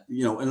am.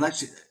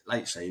 Unless,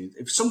 like say,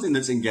 if something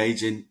that's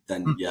engaging,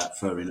 then yeah,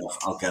 fair enough.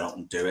 I'll get up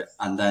and do it.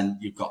 And then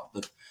you've got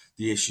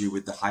the issue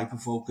with the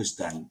hyperfocus,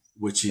 then,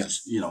 which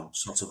is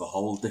sort of a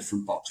whole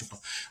different box.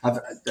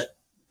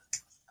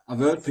 I've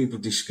heard people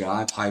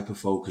describe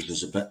hyperfocus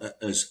as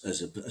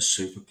a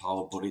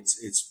superpower, but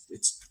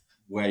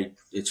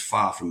it's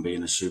far from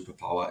being a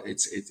superpower.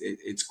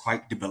 It's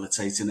quite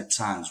debilitating at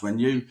times when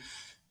you're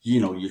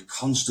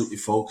constantly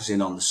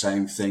focusing on the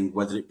same thing,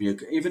 whether it be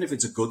even if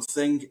it's a good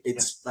thing.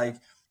 It's like,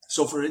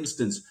 so for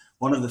instance,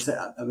 one of the things,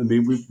 I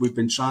mean, we've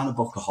been trying to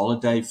book a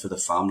holiday for the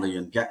family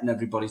and getting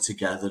everybody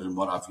together and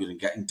what have you, and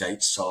getting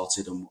dates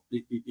sorted, and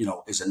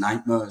is a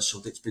nightmare.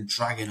 So it's been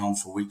dragging on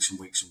for weeks and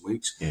weeks and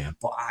weeks. Yeah.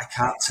 But I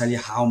can't tell you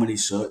how many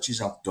searches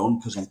I've done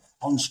because I'm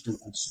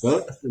constantly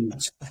searching.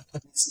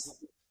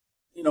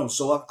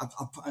 So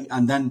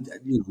and then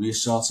you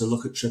sort of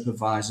look at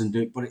TripAdvisor and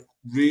do it, but it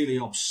really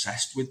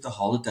obsessed with the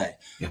holiday.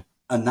 Yeah.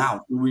 And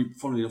now,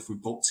 funnily enough, we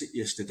booked it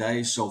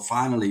yesterday. So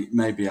finally,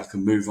 maybe I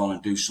can move on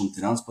and do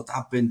something else. But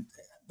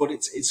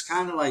it's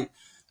kind of like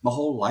my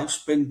whole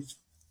life's been,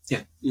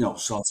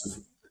 sort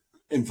of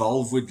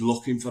involved with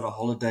looking for a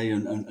holiday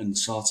and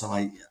sort of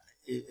like,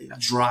 it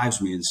drives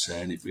me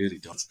insane. It really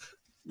does.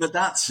 But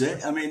that's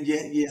it. I mean,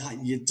 you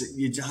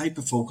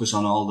hyper focus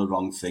on all the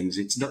wrong things.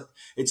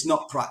 It's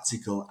not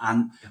practical.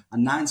 And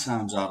 9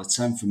 times out of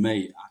 10 for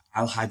me,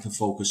 I'll hyper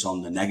focus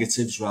on the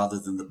negatives rather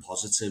than the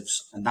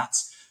positives. And I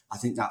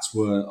think that's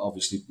where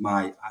obviously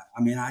I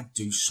mean, I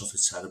do suffer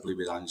terribly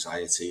with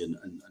anxiety and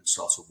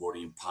sort of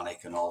worry and panic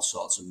and all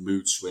sorts of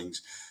mood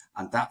swings.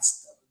 And that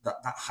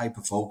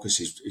hyper focus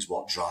is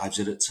what drives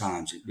it at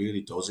times. It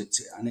really does.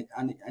 And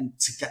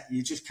to get,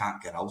 you just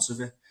can't get out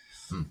of it.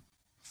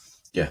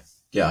 Yeah.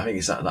 Yeah, I think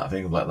it's that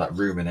thing of like that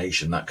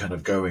rumination, that kind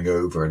of going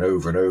over and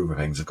over and over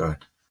things of going,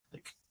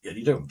 like, yeah,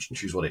 you don't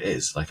choose what it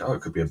is. Like, oh, it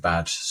could be a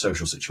bad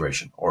social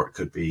situation, or it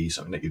could be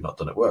something that you've not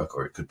done at work,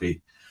 or it could be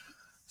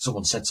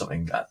someone said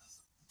something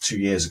 2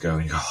 years ago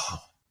and you go,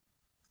 oh,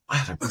 I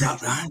had a great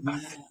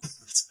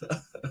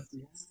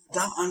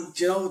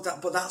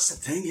but that's the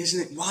thing,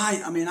 isn't it?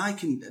 Why? I mean,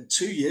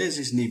 2 years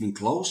isn't even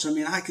close. I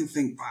mean, I can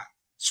think back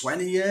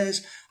 20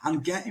 years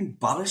and get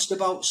embarrassed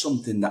about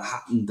something that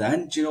happened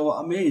then. Do you know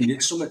what I mean?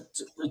 It's something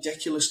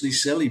ridiculously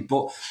silly,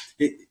 but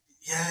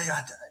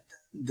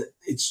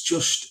it's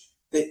just,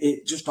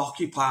 it just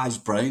occupies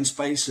brain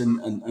space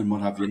and what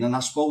have you. And I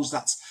suppose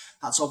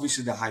that's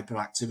obviously the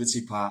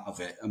hyperactivity part of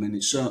it. I mean,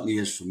 it certainly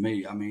is for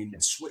me. I mean,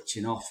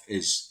 switching off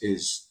is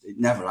it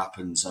never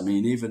happens. I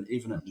mean,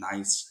 even at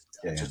night,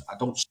 I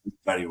don't sleep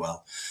very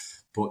well.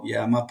 But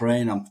yeah, my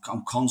brain,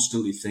 I'm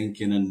constantly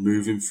thinking and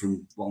moving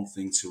from one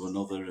thing to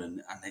another,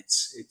 and it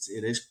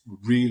is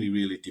really,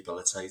 really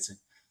debilitating.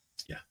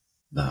 Yeah.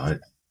 No,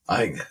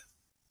 I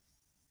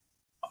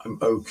I'm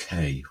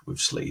okay with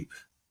sleep,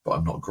 but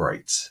I'm not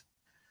great.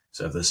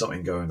 So if there's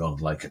something going on,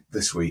 like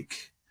this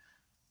week,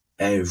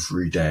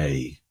 every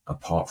day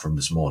apart from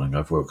this morning,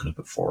 I've woken up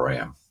at 4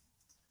 a.m.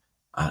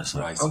 And it's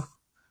like, Right. oh,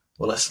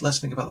 well, let's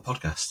think about the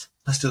podcast.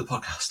 Let's do the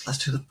podcast.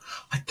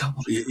 I don't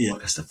want to do the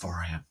podcast at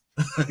 4 a.m.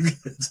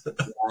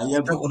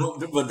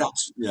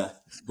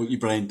 But your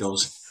brain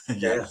does.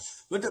 Yeah.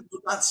 But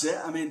that's it.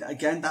 I mean,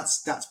 again,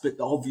 that's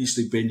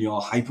obviously been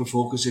your hyper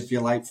focus, if you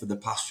like, for the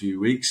past few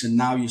weeks, and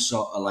now you're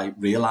sort of like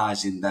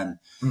realizing then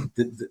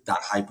that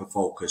hyper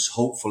focus.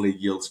 Hopefully,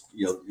 you'll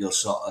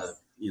sort of,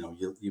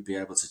 you'll be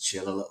able to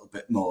chill a little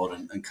bit more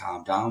and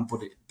calm down.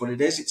 But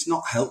it's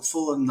not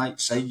helpful, and like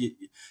say,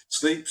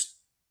 sleep's.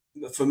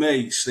 For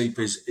me, sleep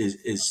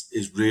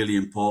is really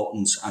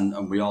important,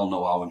 and we all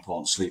know how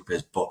important sleep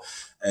is. But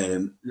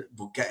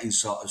getting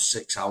sort of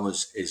 6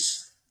 hours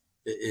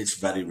it's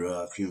very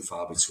rare, few and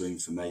far between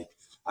for me.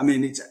 I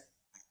mean,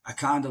 I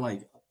kind of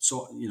like,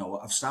 so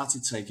I've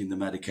started taking the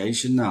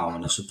medication now,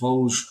 and I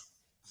suppose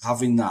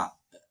having that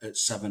at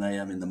 7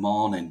 a.m. in the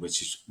morning,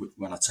 which is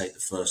when I take the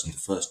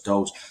first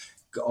dose,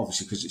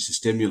 obviously because it's a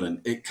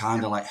stimulant, it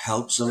kind of like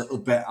helps a little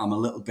bit. I'm a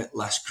little bit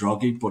less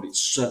groggy, but it's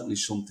certainly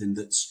something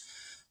that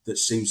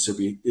seems to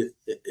be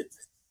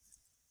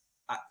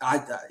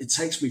it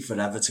takes me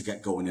forever to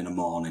get going in the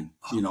morning.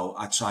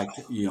 I try,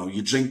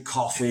 you drink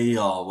coffee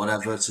or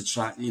whatever to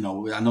try,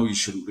 I know you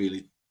shouldn't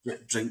really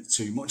drink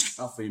too much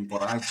caffeine,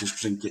 but I just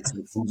drink it till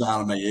it comes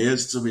out of my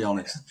ears, to be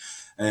honest.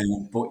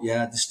 But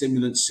yeah, the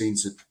stimulants seem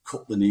to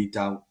cut the need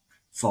out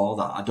for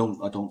that. I don't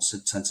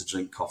tend to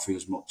drink coffee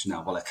as much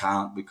now. Well, I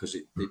can't because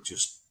it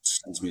just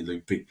sends me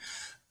loopy.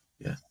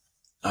 Yeah.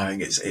 I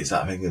think it's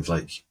that thing of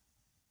like,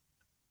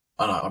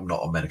 and I'm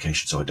not on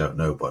medication, so I don't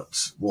know,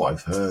 but what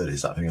I've heard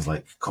is that thing of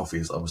like coffee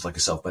is almost like a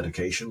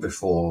self-medication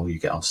before you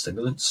get on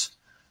stimulants.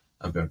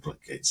 I'm going, like,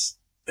 it's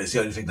the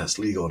only thing that's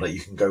legal that you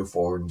can go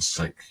for, and it's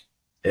like,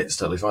 it's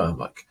totally fine. I'm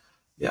like,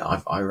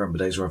 yeah, I remember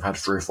days where I've had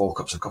 3 or 4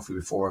 cups of coffee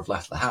before I've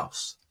left the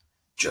house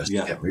just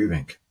to get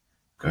moving.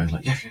 Going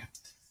like, yeah.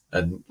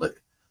 And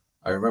like,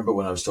 I remember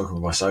when I was talking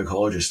with my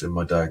psychologist in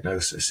my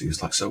diagnosis, he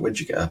was like, so when'd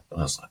you get up?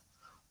 And I was like,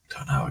 I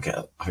don't know,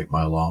 I think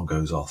my alarm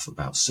goes off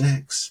about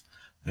 6.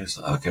 And he's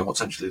like, okay, what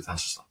time do you leave the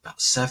house? It's like, about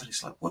 7.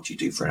 He's like, what do you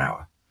do for an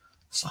hour?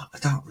 It's like, I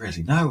don't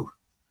really know.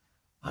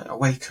 Like, I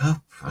wake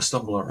up, I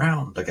stumble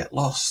around, I get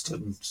lost,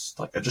 and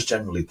like, I just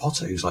generally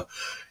potter. He's like,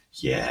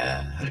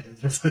 yeah.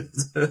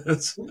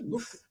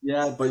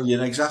 Yeah, but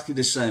you're exactly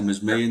the same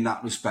as me in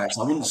that respect.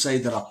 I wouldn't say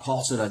that I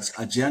potter.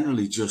 I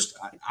generally just,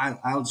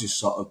 I'll just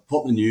sort of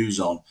put the news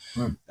on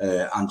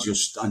and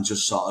just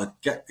sort of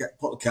put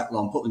the kettle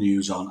on, put the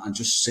news on, and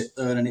just sit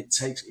there. And it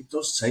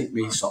does take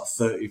me sort of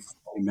 30,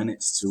 40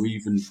 minutes to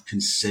even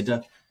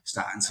consider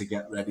starting to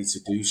get ready to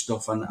do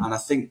stuff. And I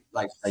think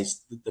like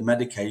the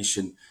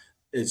medication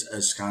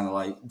is kind of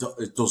like,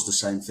 it does the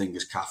same thing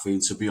as caffeine,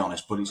 to be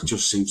honest, but it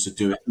just seems to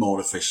do it more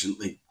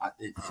efficiently.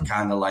 It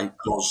kind of like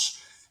does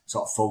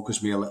sort of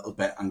focus me a little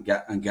bit and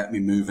get me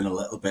moving a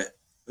little bit,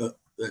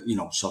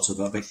 sort of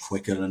a bit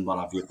quicker and what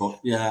have you.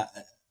 But yeah,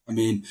 I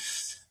mean,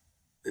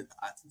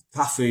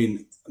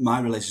 caffeine,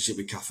 my relationship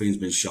with caffeine's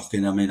been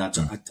shocking. I mean, I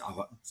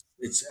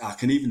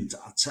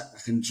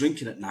can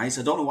drink it at night.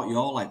 I don't know what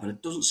you're like, but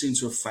it doesn't seem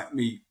to affect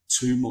me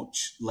too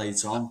much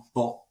later on.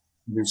 But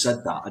having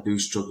said that, I do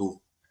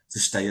struggle to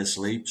stay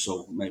asleep,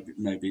 so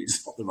maybe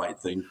it's not the right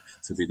thing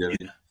to be doing.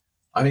 Yeah.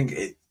 I think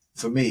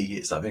for me,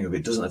 it's that thing of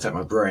it doesn't affect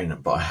my brain,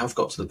 but I have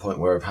got to the point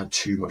where I've had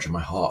too much and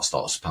my heart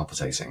starts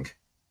palpitating.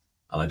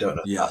 And I don't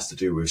know if that's to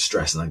do with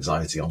stress and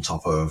anxiety on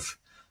top of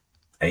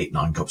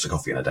 8-9 cups of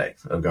coffee in a day.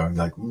 I'm going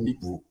like,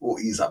 we'll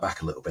ease that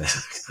back a little bit.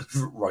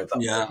 Right.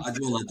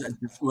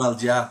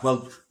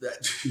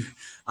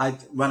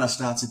 When I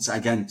started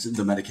again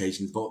the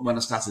medication, but when I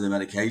started the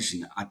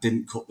medication, I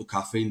didn't cut the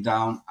caffeine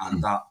down,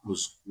 and that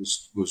was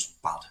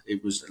bad.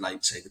 It was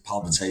like, say, the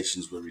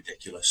palpitations were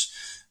ridiculous.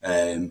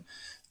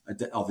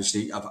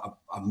 Obviously,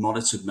 I've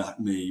monitored my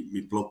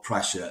blood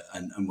pressure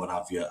and what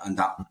have you, and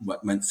that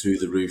went through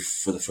the roof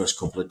for the first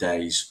couple of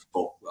days.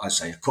 But I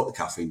say I cut the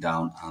caffeine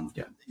down, and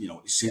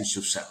it seems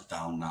to have settled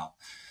down now.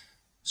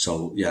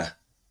 So yeah,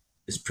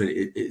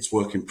 it's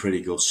working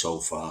pretty good so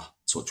far.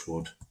 Touch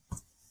wood.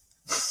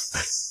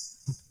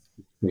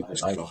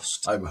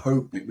 I'm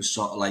hoping it was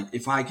sort of like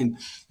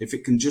if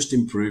it can just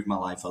improve my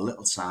life a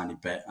little tiny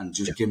bit and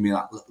just give me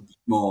that little bit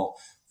more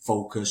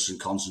focus and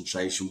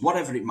concentration,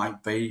 whatever it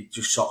might be,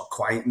 just sort of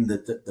quieten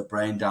the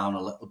brain down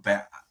a little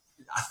bit.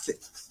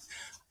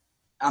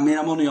 I'm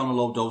only on a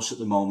low dose at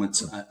the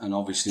moment, and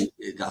obviously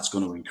that's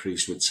going to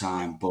increase with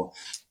time, but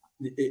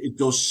it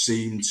does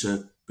seem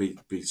to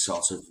be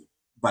sort of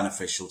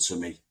beneficial to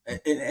me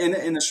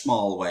in a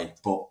small way,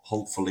 but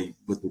hopefully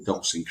with the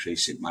dose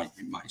increase, it might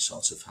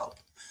sort of help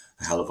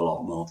a hell of a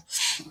lot more.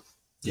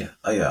 Yeah.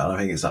 And I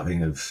think it's that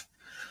thing of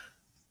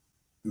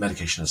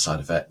medication and side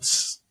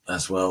effects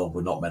as well.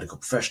 We're not medical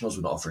professionals.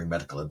 We're not offering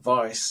medical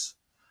advice.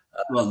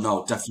 Well,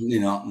 no, definitely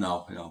not.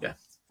 No. Yeah.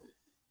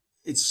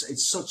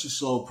 It's such a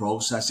slow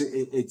process.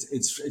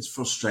 It's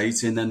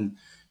frustrating, and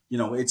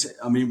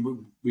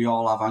we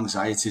all have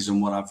anxieties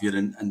and what have you,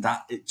 and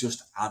that it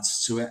just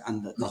adds to it.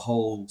 And the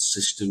whole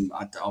system,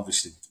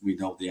 obviously, we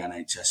know the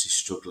NHS is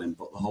struggling,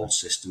 but the whole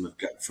system of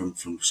from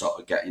sort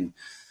of getting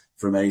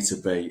from A to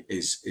B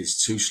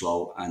is too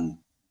slow. And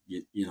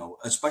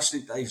especially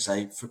they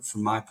say,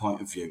 from my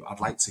point of view, I'd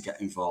like to get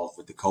involved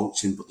with the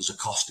coaching, but there's a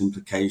cost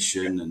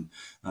implication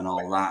and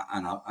all that,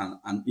 and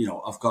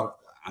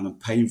I'm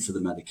paying for the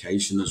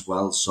medication as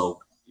well. So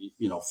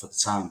for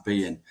the time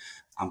being,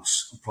 I'm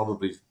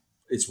probably,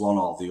 it's one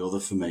or the other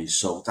for me.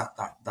 So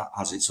that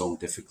has its own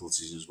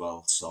difficulties as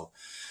well. So,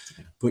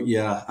 but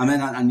yeah,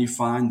 and you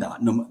find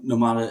that no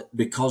matter,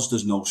 because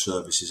there's no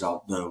services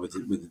out there with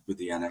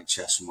the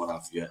NHS and what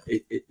have you,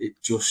 it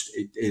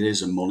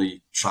is a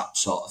money trap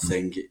sort of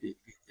thing.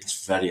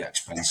 It's very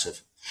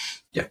expensive.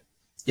 Yeah,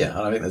 and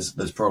I think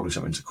there's probably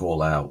something to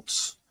call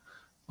out,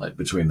 like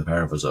between the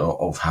pair of us,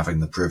 of having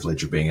the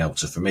privilege of being able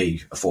to, for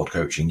me, afford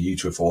coaching, you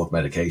to afford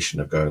medication,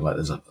 of going like,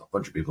 there's a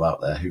bunch of people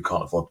out there who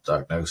can't afford the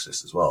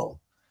diagnosis as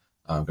well.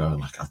 I'm going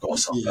like, I've got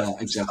something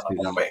exactly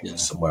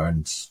somewhere,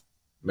 and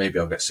maybe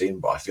I'll get seen,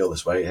 but I feel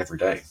this way every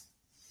day.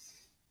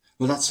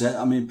 Well, that's it.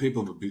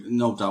 People would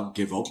no doubt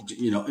give up.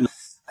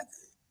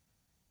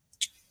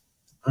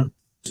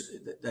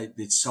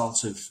 They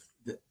sort of,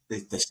 they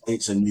say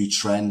it's a new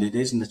trend. It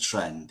isn't a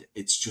trend.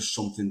 It's just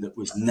something that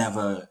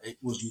it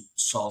wasn't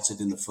sorted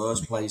in the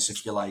first place,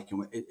 if you like.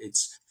 And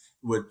it's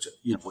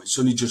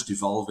only just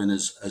evolving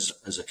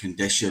as a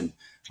condition,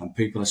 and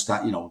people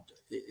are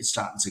it's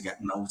starting to get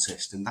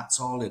noticed, and that's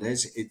all it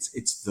is.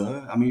 It's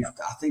there. I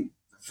think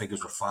the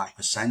figures were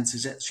 5%,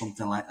 is it?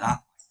 Something like that.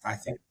 I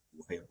think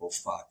way above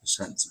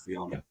 5%, to be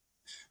honest.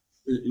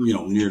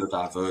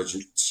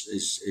 Neurodivergence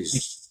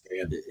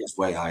is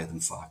way higher than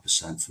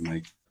 5% for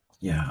me.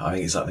 Yeah, I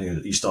think it's that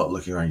thing. You start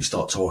looking around, you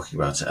start talking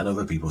about it, and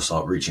other people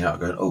start reaching out,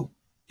 going, "Oh,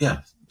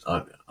 yeah."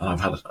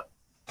 I've had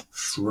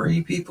 4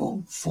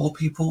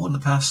 people in the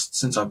past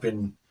since I've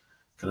been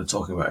kind of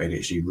talking about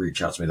ADHD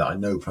reach out to me that I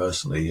know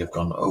personally have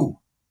gone, "Oh,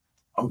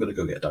 I'm going to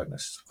go get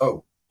diagnosed.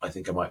 Oh, I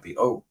think I might be.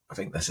 Oh, I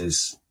think this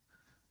is,"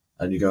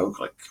 and you go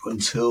like,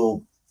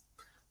 until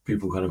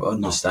people kind of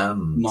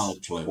understand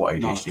what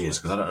ADHD is,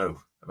 because I don't know.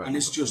 And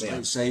it's just,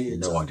 like say,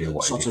 it's no idea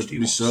what sort of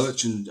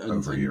research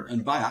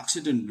and by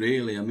accident,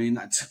 really.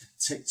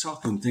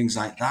 TikTok and things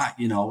like that,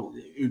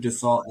 who'd have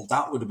thought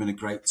that would have been a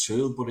great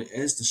tool, but it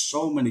is. There's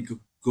so many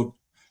good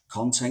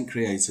content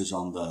creators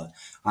on there.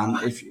 And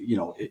if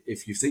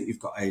you think you've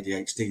got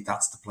ADHD,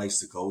 that's the place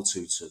to go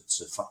to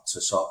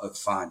sort of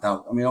find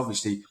out.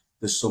 Obviously,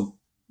 there's some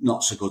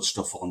not so good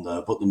stuff on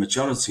there, but the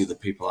majority of the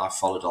people I've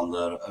followed on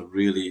there are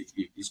really,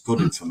 it's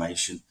good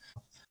information.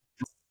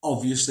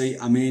 Obviously,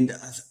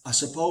 I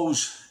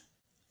suppose.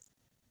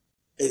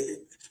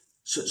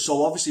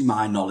 So obviously,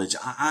 my knowledge,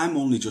 I'm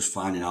only just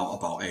finding out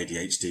about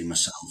ADHD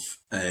myself.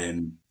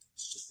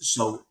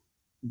 So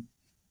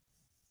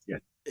yeah,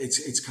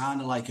 it's kind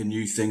of like a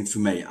new thing for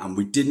me, and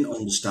we didn't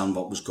understand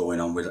what was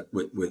going on with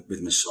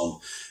my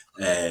son.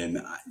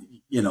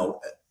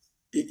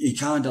 He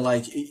kind of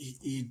like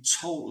he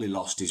totally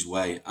lost his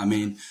way.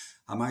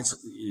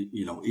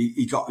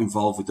 He got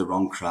involved with the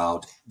wrong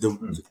crowd.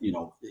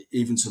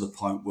 Even to the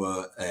point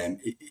where,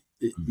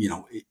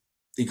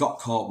 he got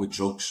caught with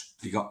drugs.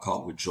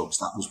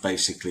 That was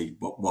basically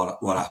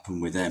what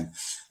happened with him.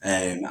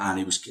 And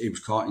he was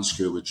caught in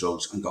school with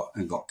drugs and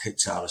got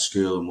kicked out of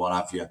school and what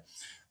have you.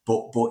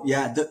 But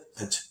yeah,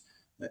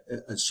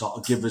 that sort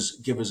of give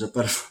us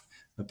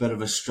a bit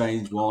of a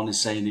strange warning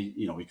saying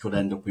he could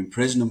end up in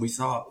prison. And we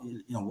thought,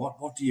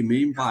 what do you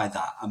mean by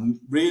that? And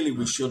really,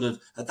 we should have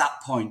at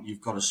that point.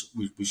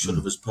 We should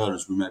have, as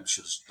parents, we maybe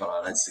should have got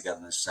our heads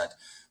together and said,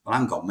 well,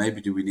 hang on,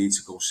 maybe do we need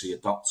to go see a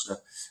doctor?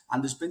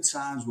 And there's been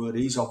times where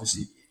he's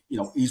obviously,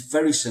 he's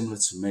very similar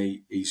to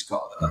me. He's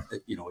got,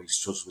 he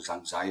struggles with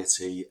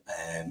anxiety,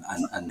 and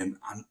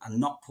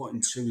not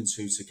putting two and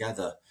two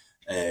together,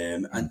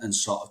 and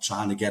sort of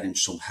trying to get him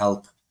some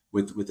help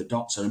with the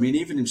doctor. I mean,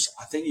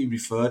 I think he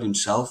referred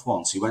himself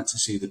once. He went to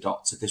see the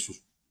doctor. He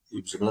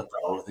was a little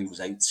older. I think he was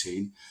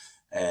 18.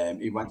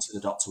 He went to the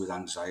doctor with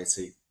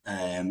anxiety,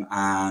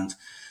 and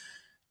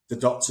the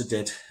doctor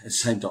did the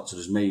same doctor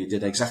as me. He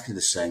did exactly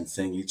the same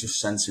thing. He just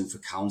sent him for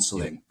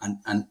counselling,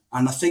 and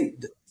I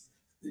think that,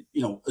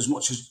 as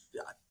much as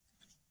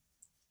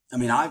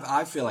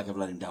I feel like I've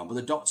let him down, but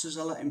the doctors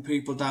are letting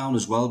people down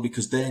as well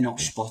because they're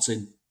not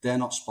spotting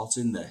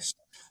this.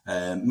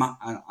 I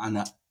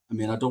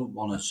don't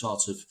want to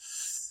sort of.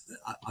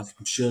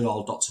 I'm sure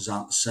all doctors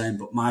aren't the same,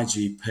 but my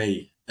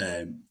GP,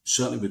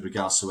 certainly with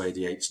regards to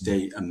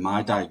ADHD and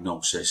my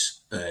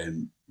diagnosis,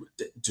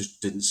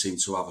 just didn't seem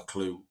to have a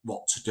clue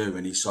what to do.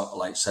 And he sort of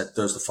like said,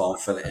 "There's the form,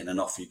 fill it in, and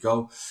off you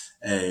go."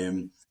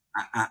 And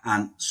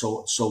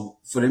so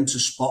for him to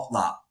spot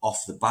that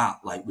off the bat,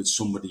 like with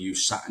somebody who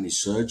sat in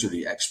his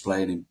surgery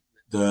explaining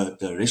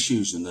their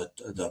issues and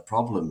their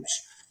problems,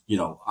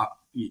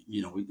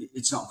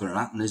 it's not going to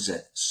happen, is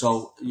it?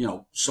 So,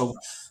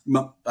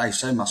 like I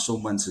say, my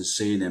son went and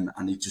seen him,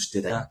 and he just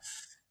did it.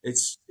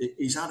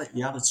 He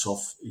had a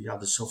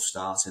tough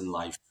start in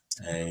life.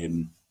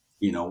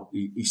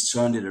 He's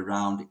turned it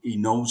around. He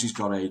knows he's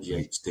got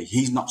ADHD.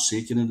 He's not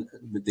seeking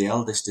the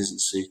eldest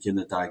isn't seeking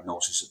a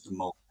diagnosis at the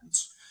moment.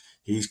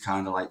 He's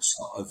kind of like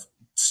sort of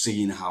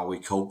seeing how he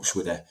copes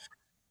with it,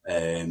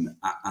 and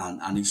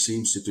he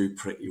seems to do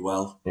pretty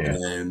well.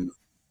 Yeah.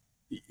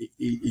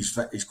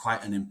 He's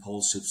quite an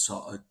impulsive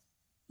sort of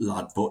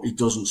lad, but he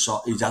doesn't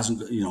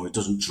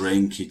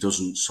drink, he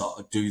doesn't sort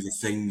of do the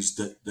things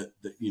that would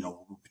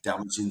be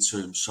damaging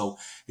to him. So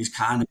he's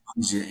kind of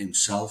managing it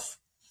himself.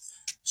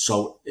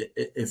 So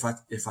if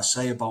I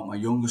say about my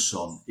younger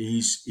son,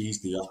 he's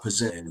the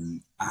opposite.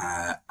 And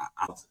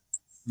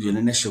the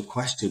initial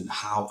question,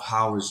 how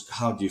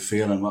do you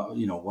feel, and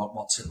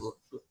what's it,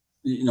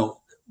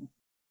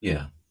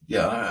 Yeah.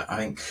 I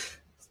think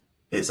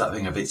it's that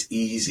thing of it's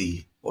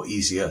easy or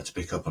easier to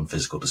pick up on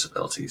physical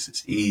disabilities.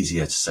 It's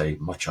easier to say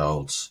my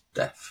child's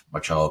deaf, my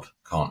child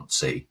can't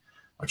see,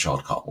 my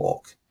child can't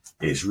walk.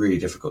 It's really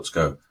difficult to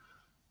go,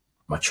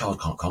 my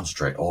child can't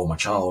concentrate, or my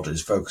child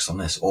is focused on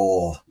this,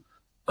 or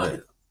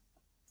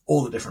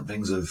all the different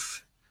things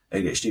of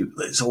ADHD.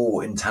 It's all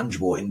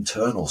intangible,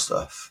 internal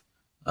stuff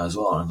as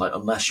well. And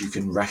unless you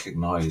can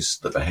recognize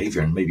the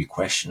behavior and maybe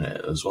question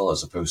it as well,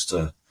 as opposed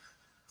to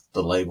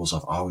the labels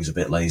of, oh, he's a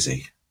bit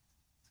lazy,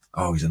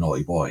 oh, he's a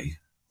naughty boy,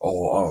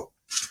 or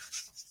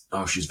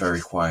oh, she's very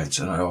quiet,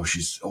 and oh,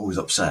 she's always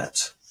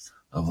upset.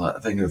 Of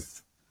that thing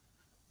of,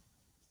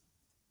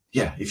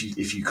 yeah,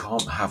 if you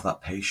can't have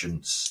that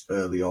patience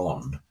early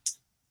on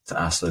to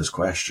ask those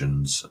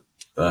questions,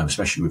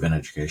 especially within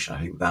education,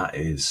 I think that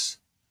is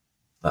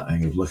that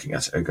thing of looking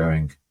at it and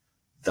going,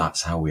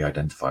 that's how we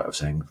identify it, of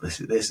saying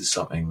this is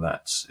something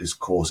that is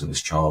causing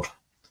this child.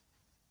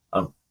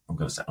 I'm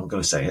going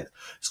to say it.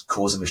 It's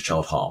causing this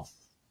child harm.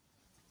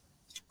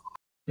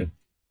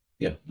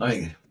 Yeah, I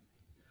think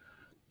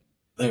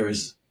there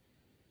is,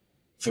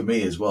 for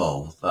me as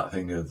well, that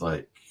thing of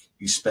like,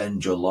 you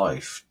spend your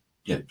life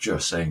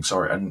just saying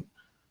sorry, and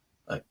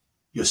like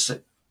you're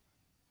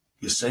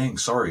saying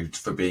sorry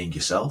for being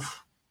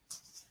yourself,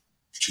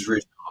 which is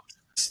really hard.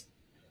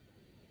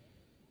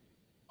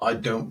 I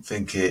don't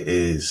think it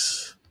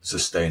is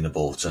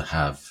sustainable to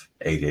have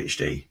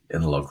ADHD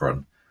in the long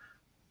run.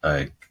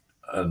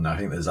 And I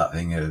think there's that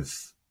thing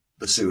of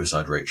the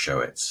suicide rate show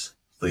it,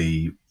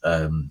 the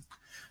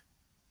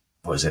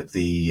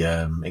the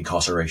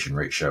incarceration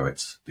rate show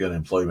it, the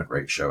unemployment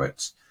rate show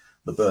it,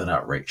 the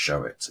burnout rate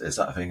show it. It's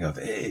that thing of,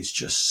 it's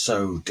just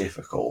so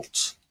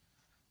difficult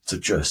to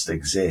just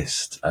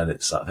exist. And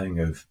it's that thing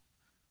of,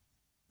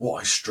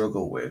 what I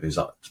struggle with is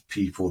that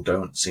people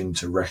don't seem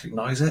to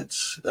recognize it.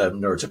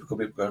 Neurotypical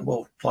people going,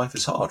 well, life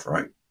is hard,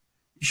 right?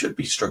 You should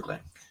be struggling.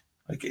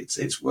 Like,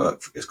 it's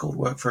work. It's called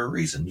work for a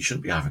reason. You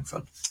shouldn't be having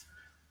fun.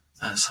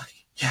 And it's like,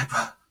 yeah,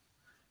 but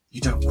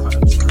you don't quite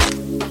understand.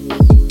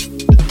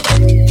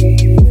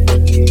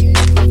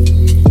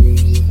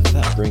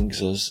 That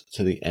brings us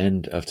to the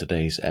end of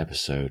today's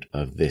episode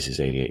of This is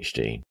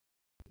ADHD.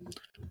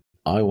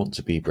 I want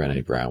to be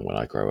Brené Brown when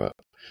I grow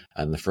up,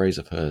 and the phrase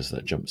of hers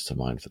that jumps to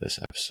mind for this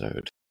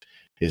episode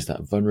is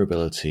that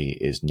vulnerability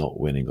is not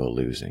winning or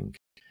losing.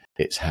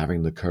 It's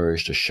having the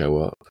courage to show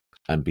up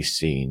and be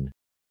seen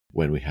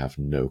when we have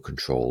no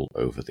control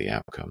over the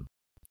outcome.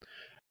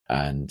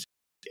 And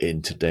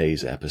in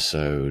today's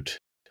episode,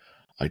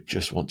 I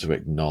just want to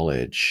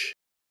acknowledge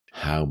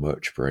how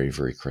much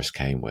bravery Chris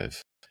came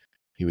with.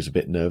 He was a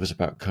bit nervous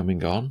about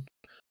coming on,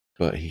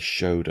 but he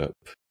showed up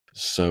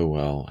so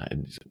well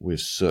and with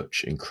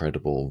such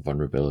incredible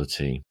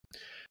vulnerability,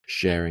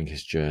 sharing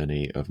his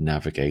journey of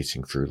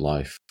navigating through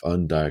life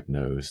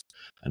undiagnosed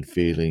and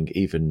feeling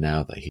even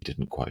now that he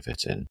didn't quite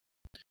fit in.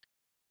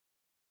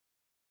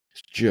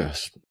 It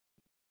just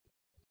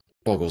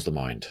boggles the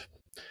mind.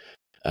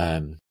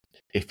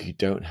 If you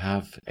don't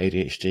have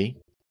ADHD,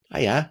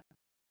 hiya.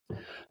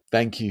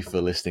 Thank you for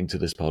listening to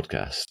this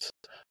podcast.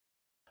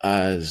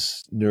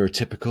 As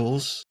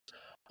neurotypicals,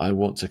 I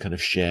want to kind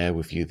of share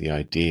with you the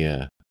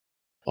idea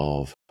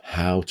of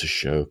how to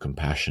show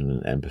compassion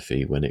and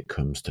empathy when it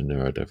comes to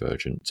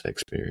neurodivergent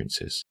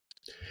experiences.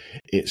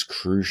 It's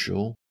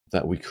crucial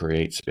that we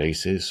create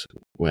spaces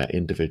where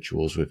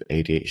individuals with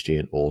ADHD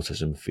and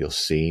autism feel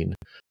seen,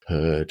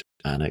 heard,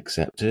 and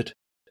accepted.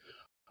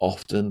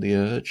 Often the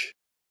urge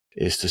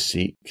is to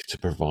seek to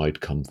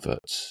provide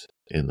comfort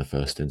in the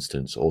first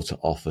instance, or to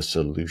offer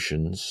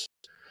solutions.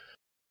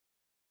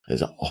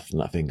 There's often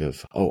that thing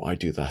of, oh, I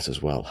do that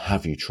as well.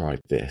 Have you tried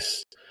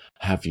this?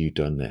 Have you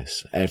done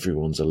this?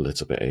 Everyone's a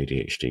little bit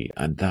ADHD,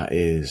 and that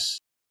is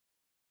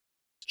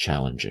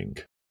challenging.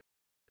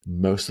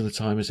 Most of the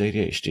time as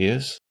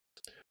ADHDers,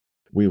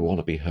 we want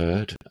to be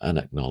heard and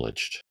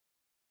acknowledged.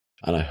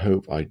 And I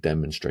hope I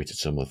demonstrated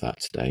some of that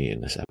today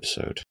in this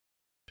episode.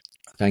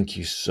 Thank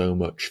you so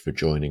much for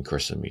joining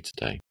Chris and me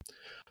today.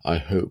 I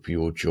hope you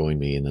will join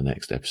me in the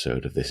next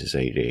episode of This is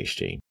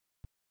ADHD.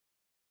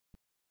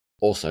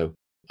 Also,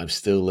 I'm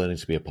still learning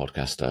to be a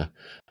podcaster,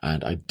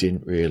 and I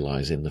didn't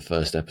realise in the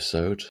first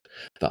episode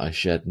that I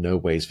shared no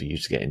ways for you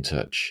to get in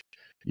touch.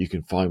 You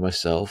can find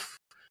myself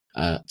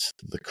at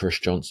Chris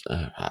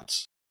Johnson,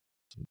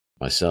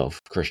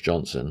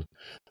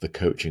 the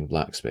Coaching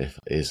Blacksmith,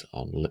 is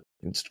on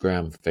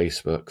Instagram,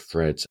 Facebook,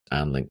 Threads,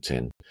 and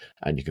LinkedIn.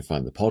 And you can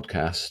find the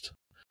podcast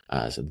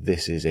as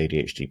This is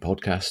ADHD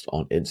Podcast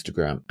on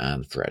Instagram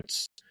and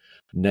Threads.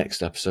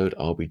 Next episode,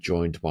 I'll be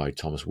joined by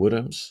Thomas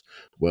Woodhams,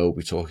 where we'll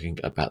be talking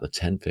about the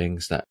 10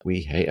 things that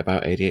we hate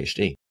about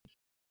ADHD.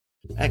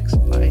 Thanks.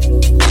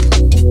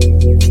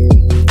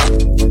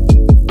 Bye.